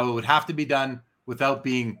now it would have to be done without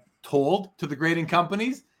being told to the grading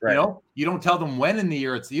companies. Right. You don't tell them when in the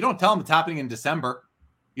year you don't tell them it's happening in December.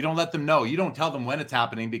 You don't let them know. You don't tell them when it's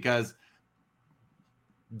happening because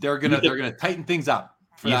they're gonna tighten things up.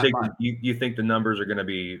 You think the numbers are gonna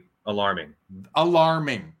be alarming?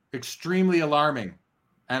 Alarming, extremely alarming,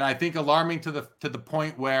 and I think alarming to the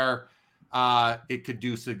point where it could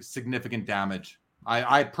do significant damage.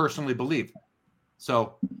 I personally believe.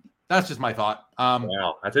 So that's just my thought.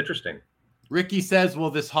 Wow, that's interesting. Ricky says,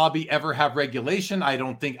 "Will this hobby ever have regulation?" I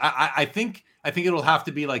don't think. I think it'll have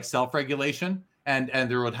to be like self-regulation, and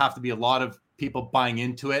there would have to be a lot of people buying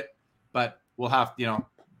into it. But we'll have,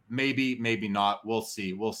 maybe not. We'll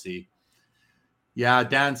see. Yeah,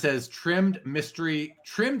 Dan says trimmed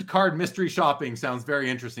card mystery shopping sounds very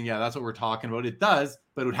interesting. Yeah, that's what we're talking about. It does,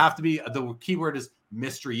 but it would have to be, the keyword is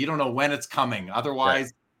mystery. You don't know when it's coming.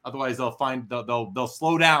 Otherwise they'll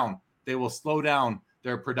slow down. They will slow down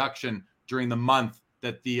their production during the month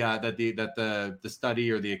that the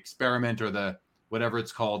study or the experiment or the whatever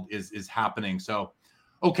it's called is happening. So,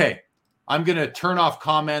 okay, I'm gonna turn off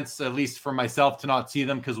comments, at least for myself, to not see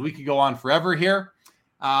them, because we could go on forever here.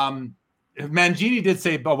 Mangini did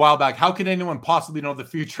say a while back, how could anyone possibly know the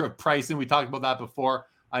future of pricing? We talked about that before.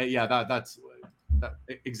 That's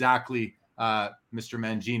exactly Mr.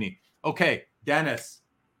 Mangini. Okay, Dennis,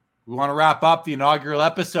 we want to wrap up the inaugural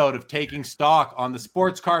episode of Taking Stock on the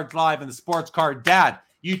Sports Cards Live and the Sports Card Dad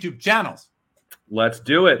YouTube channels. Let's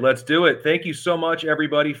do it. Thank you so much,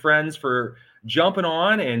 everybody, friends, for jumping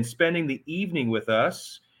on and spending the evening with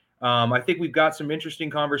us. I think we've got some interesting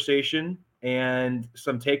conversation and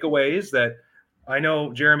some takeaways that I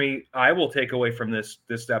know, Jeremy, I will take away from this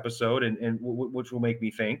episode, and which will make me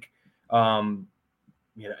think. It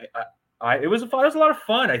was a lot of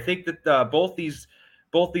fun. I think that both these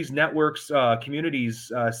networks,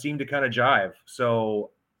 communities seem to kind of jive. So,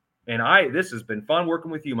 this has been fun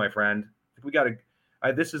working with you, my friend.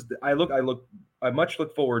 I much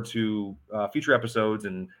look forward to future episodes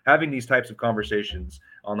and having these types of conversations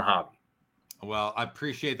on the hobby. Well, I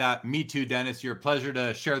appreciate that. Me too, Dennis. You're a pleasure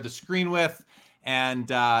to share the screen with. And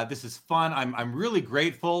this is fun. I'm really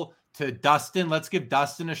grateful to Dustin. Let's give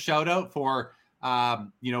Dustin a shout out for,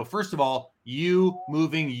 first of all, you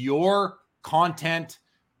moving your content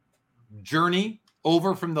journey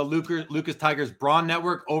over from the Lucas Tigers Braun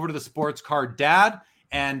Network over to the Sports Card Dad.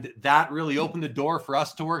 And that really opened the door for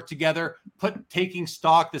us to work together, Taking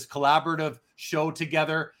Stock, this collaborative show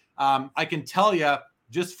together. I can tell you,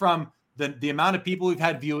 just from the amount of people we've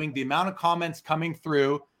had viewing, the amount of comments coming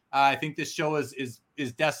through, I think this show is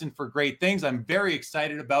destined for great things. I'm very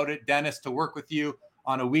excited about it, Dennis, to work with you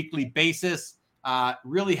on a weekly basis.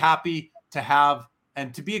 Really happy to have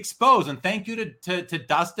and to be exposed. And thank you to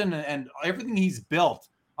Dustin and everything he's built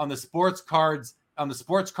on the Sports Cards, on the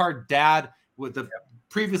Sports Card Dad, with the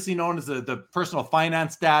previously known as the Personal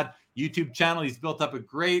Finance Dad YouTube channel. He's built up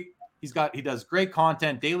he does great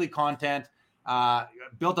content, daily content.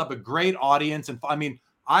 Built up a great audience. And I mean,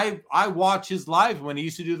 I watch his lives when he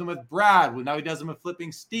used to do them with Brad. Now he does them with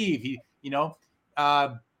Flipping Steve.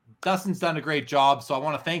 Dustin's done a great job. So I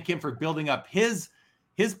want to thank him for building up his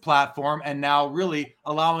platform and now really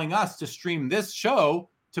allowing us to stream this show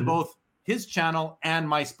to both his channel and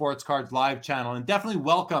my Sports Cards Live channel. And definitely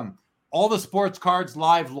welcome all the Sports Cards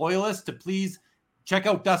Live loyalists to please check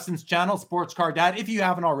out Dustin's channel, Sports Card Dad, if you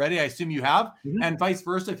haven't already. I assume you have. And vice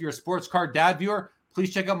versa. If you're a Sports Card Dad viewer,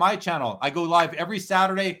 please check out my channel. I go live every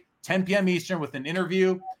Saturday, 10 p.m. Eastern, with an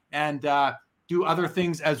interview and do other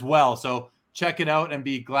things as well. So check it out and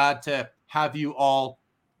be glad to have you all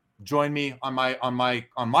join me on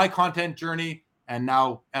my content journey. And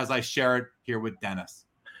now as I share it here with Dennis.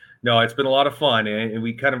 No, it's been a lot of fun. And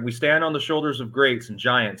we stand on the shoulders of greats and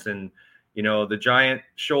giants, and the giant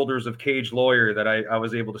shoulders of Cage Lawyer that I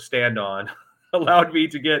was able to stand on allowed me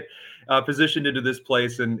to get positioned into this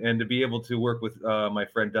place and to be able to work with my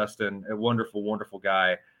friend Dustin, a wonderful, wonderful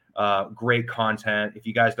guy. Great content. If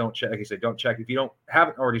you guys don't check, like I said, don't check. If you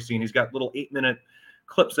haven't already seen, he's got little 8-minute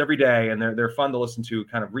clips every day, and they're fun to listen to,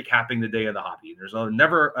 kind of recapping the day of the hobby. There's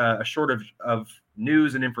never a shortage of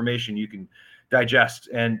news and information you can digest,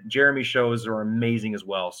 and Jeremy's shows are amazing as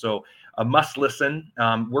well. So a must listen.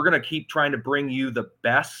 We're going to keep trying to bring you the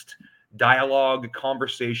best dialogue,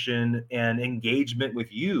 conversation, and engagement with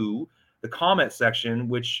you, the comment section,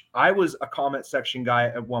 which I was a comment section guy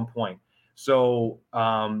at one point. So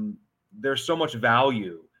there's so much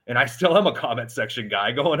value, and I still am a comment section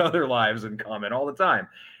guy, go in other lives and comment all the time.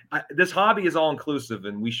 this hobby is all inclusive,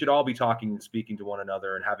 and we should all be talking and speaking to one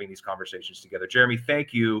another and having these conversations together. Jeremy,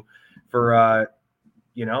 thank you for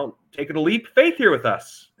taking a leap of faith here with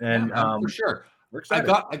us. And for sure, we're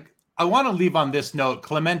excited. I want to leave on this note.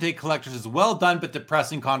 Clemente Collectors is well done but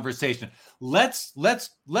depressing conversation. Let's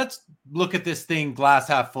look at this thing glass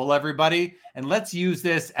half full, everybody, and let's use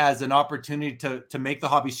this as an opportunity to make the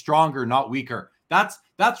hobby stronger, not weaker. That's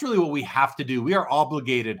really what we have to do. We are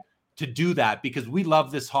obligated to do that because we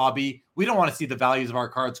love this hobby. We don't want to see the values of our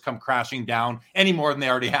cards come crashing down any more than they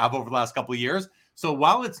already have over the last couple of years. So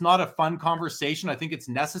while it's not a fun conversation, I think it's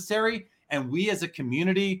necessary, and we as a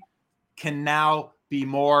community can now be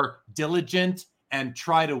more diligent and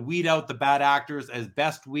try to weed out the bad actors as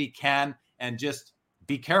best we can, and just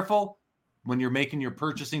be careful when you're making your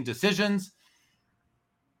purchasing decisions.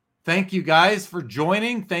 Thank you guys for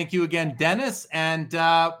joining. Thank you again, Dennis. And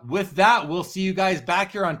with that, we'll see you guys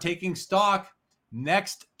back here on Taking Stock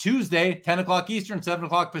next Tuesday, 10 o'clock Eastern, 7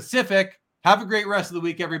 o'clock Pacific. Have a great rest of the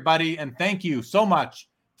week, everybody. And thank you so much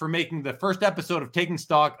for making the first episode of Taking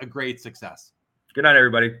Stock a great success. Good night,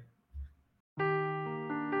 everybody.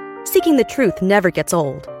 Seeking the truth never gets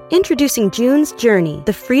old. Introducing June's Journey,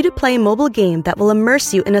 the free-to-play mobile game that will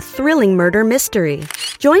immerse you in a thrilling murder mystery.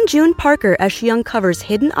 Join June Parker as she uncovers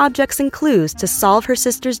hidden objects and clues to solve her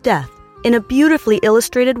sister's death in a beautifully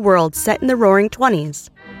illustrated world set in the Roaring '20s.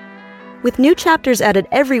 With new chapters added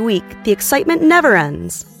every week, the excitement never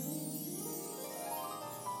ends.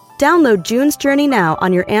 Download June's Journey now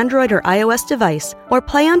on your Android or iOS device, or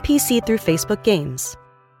play on PC through Facebook Games.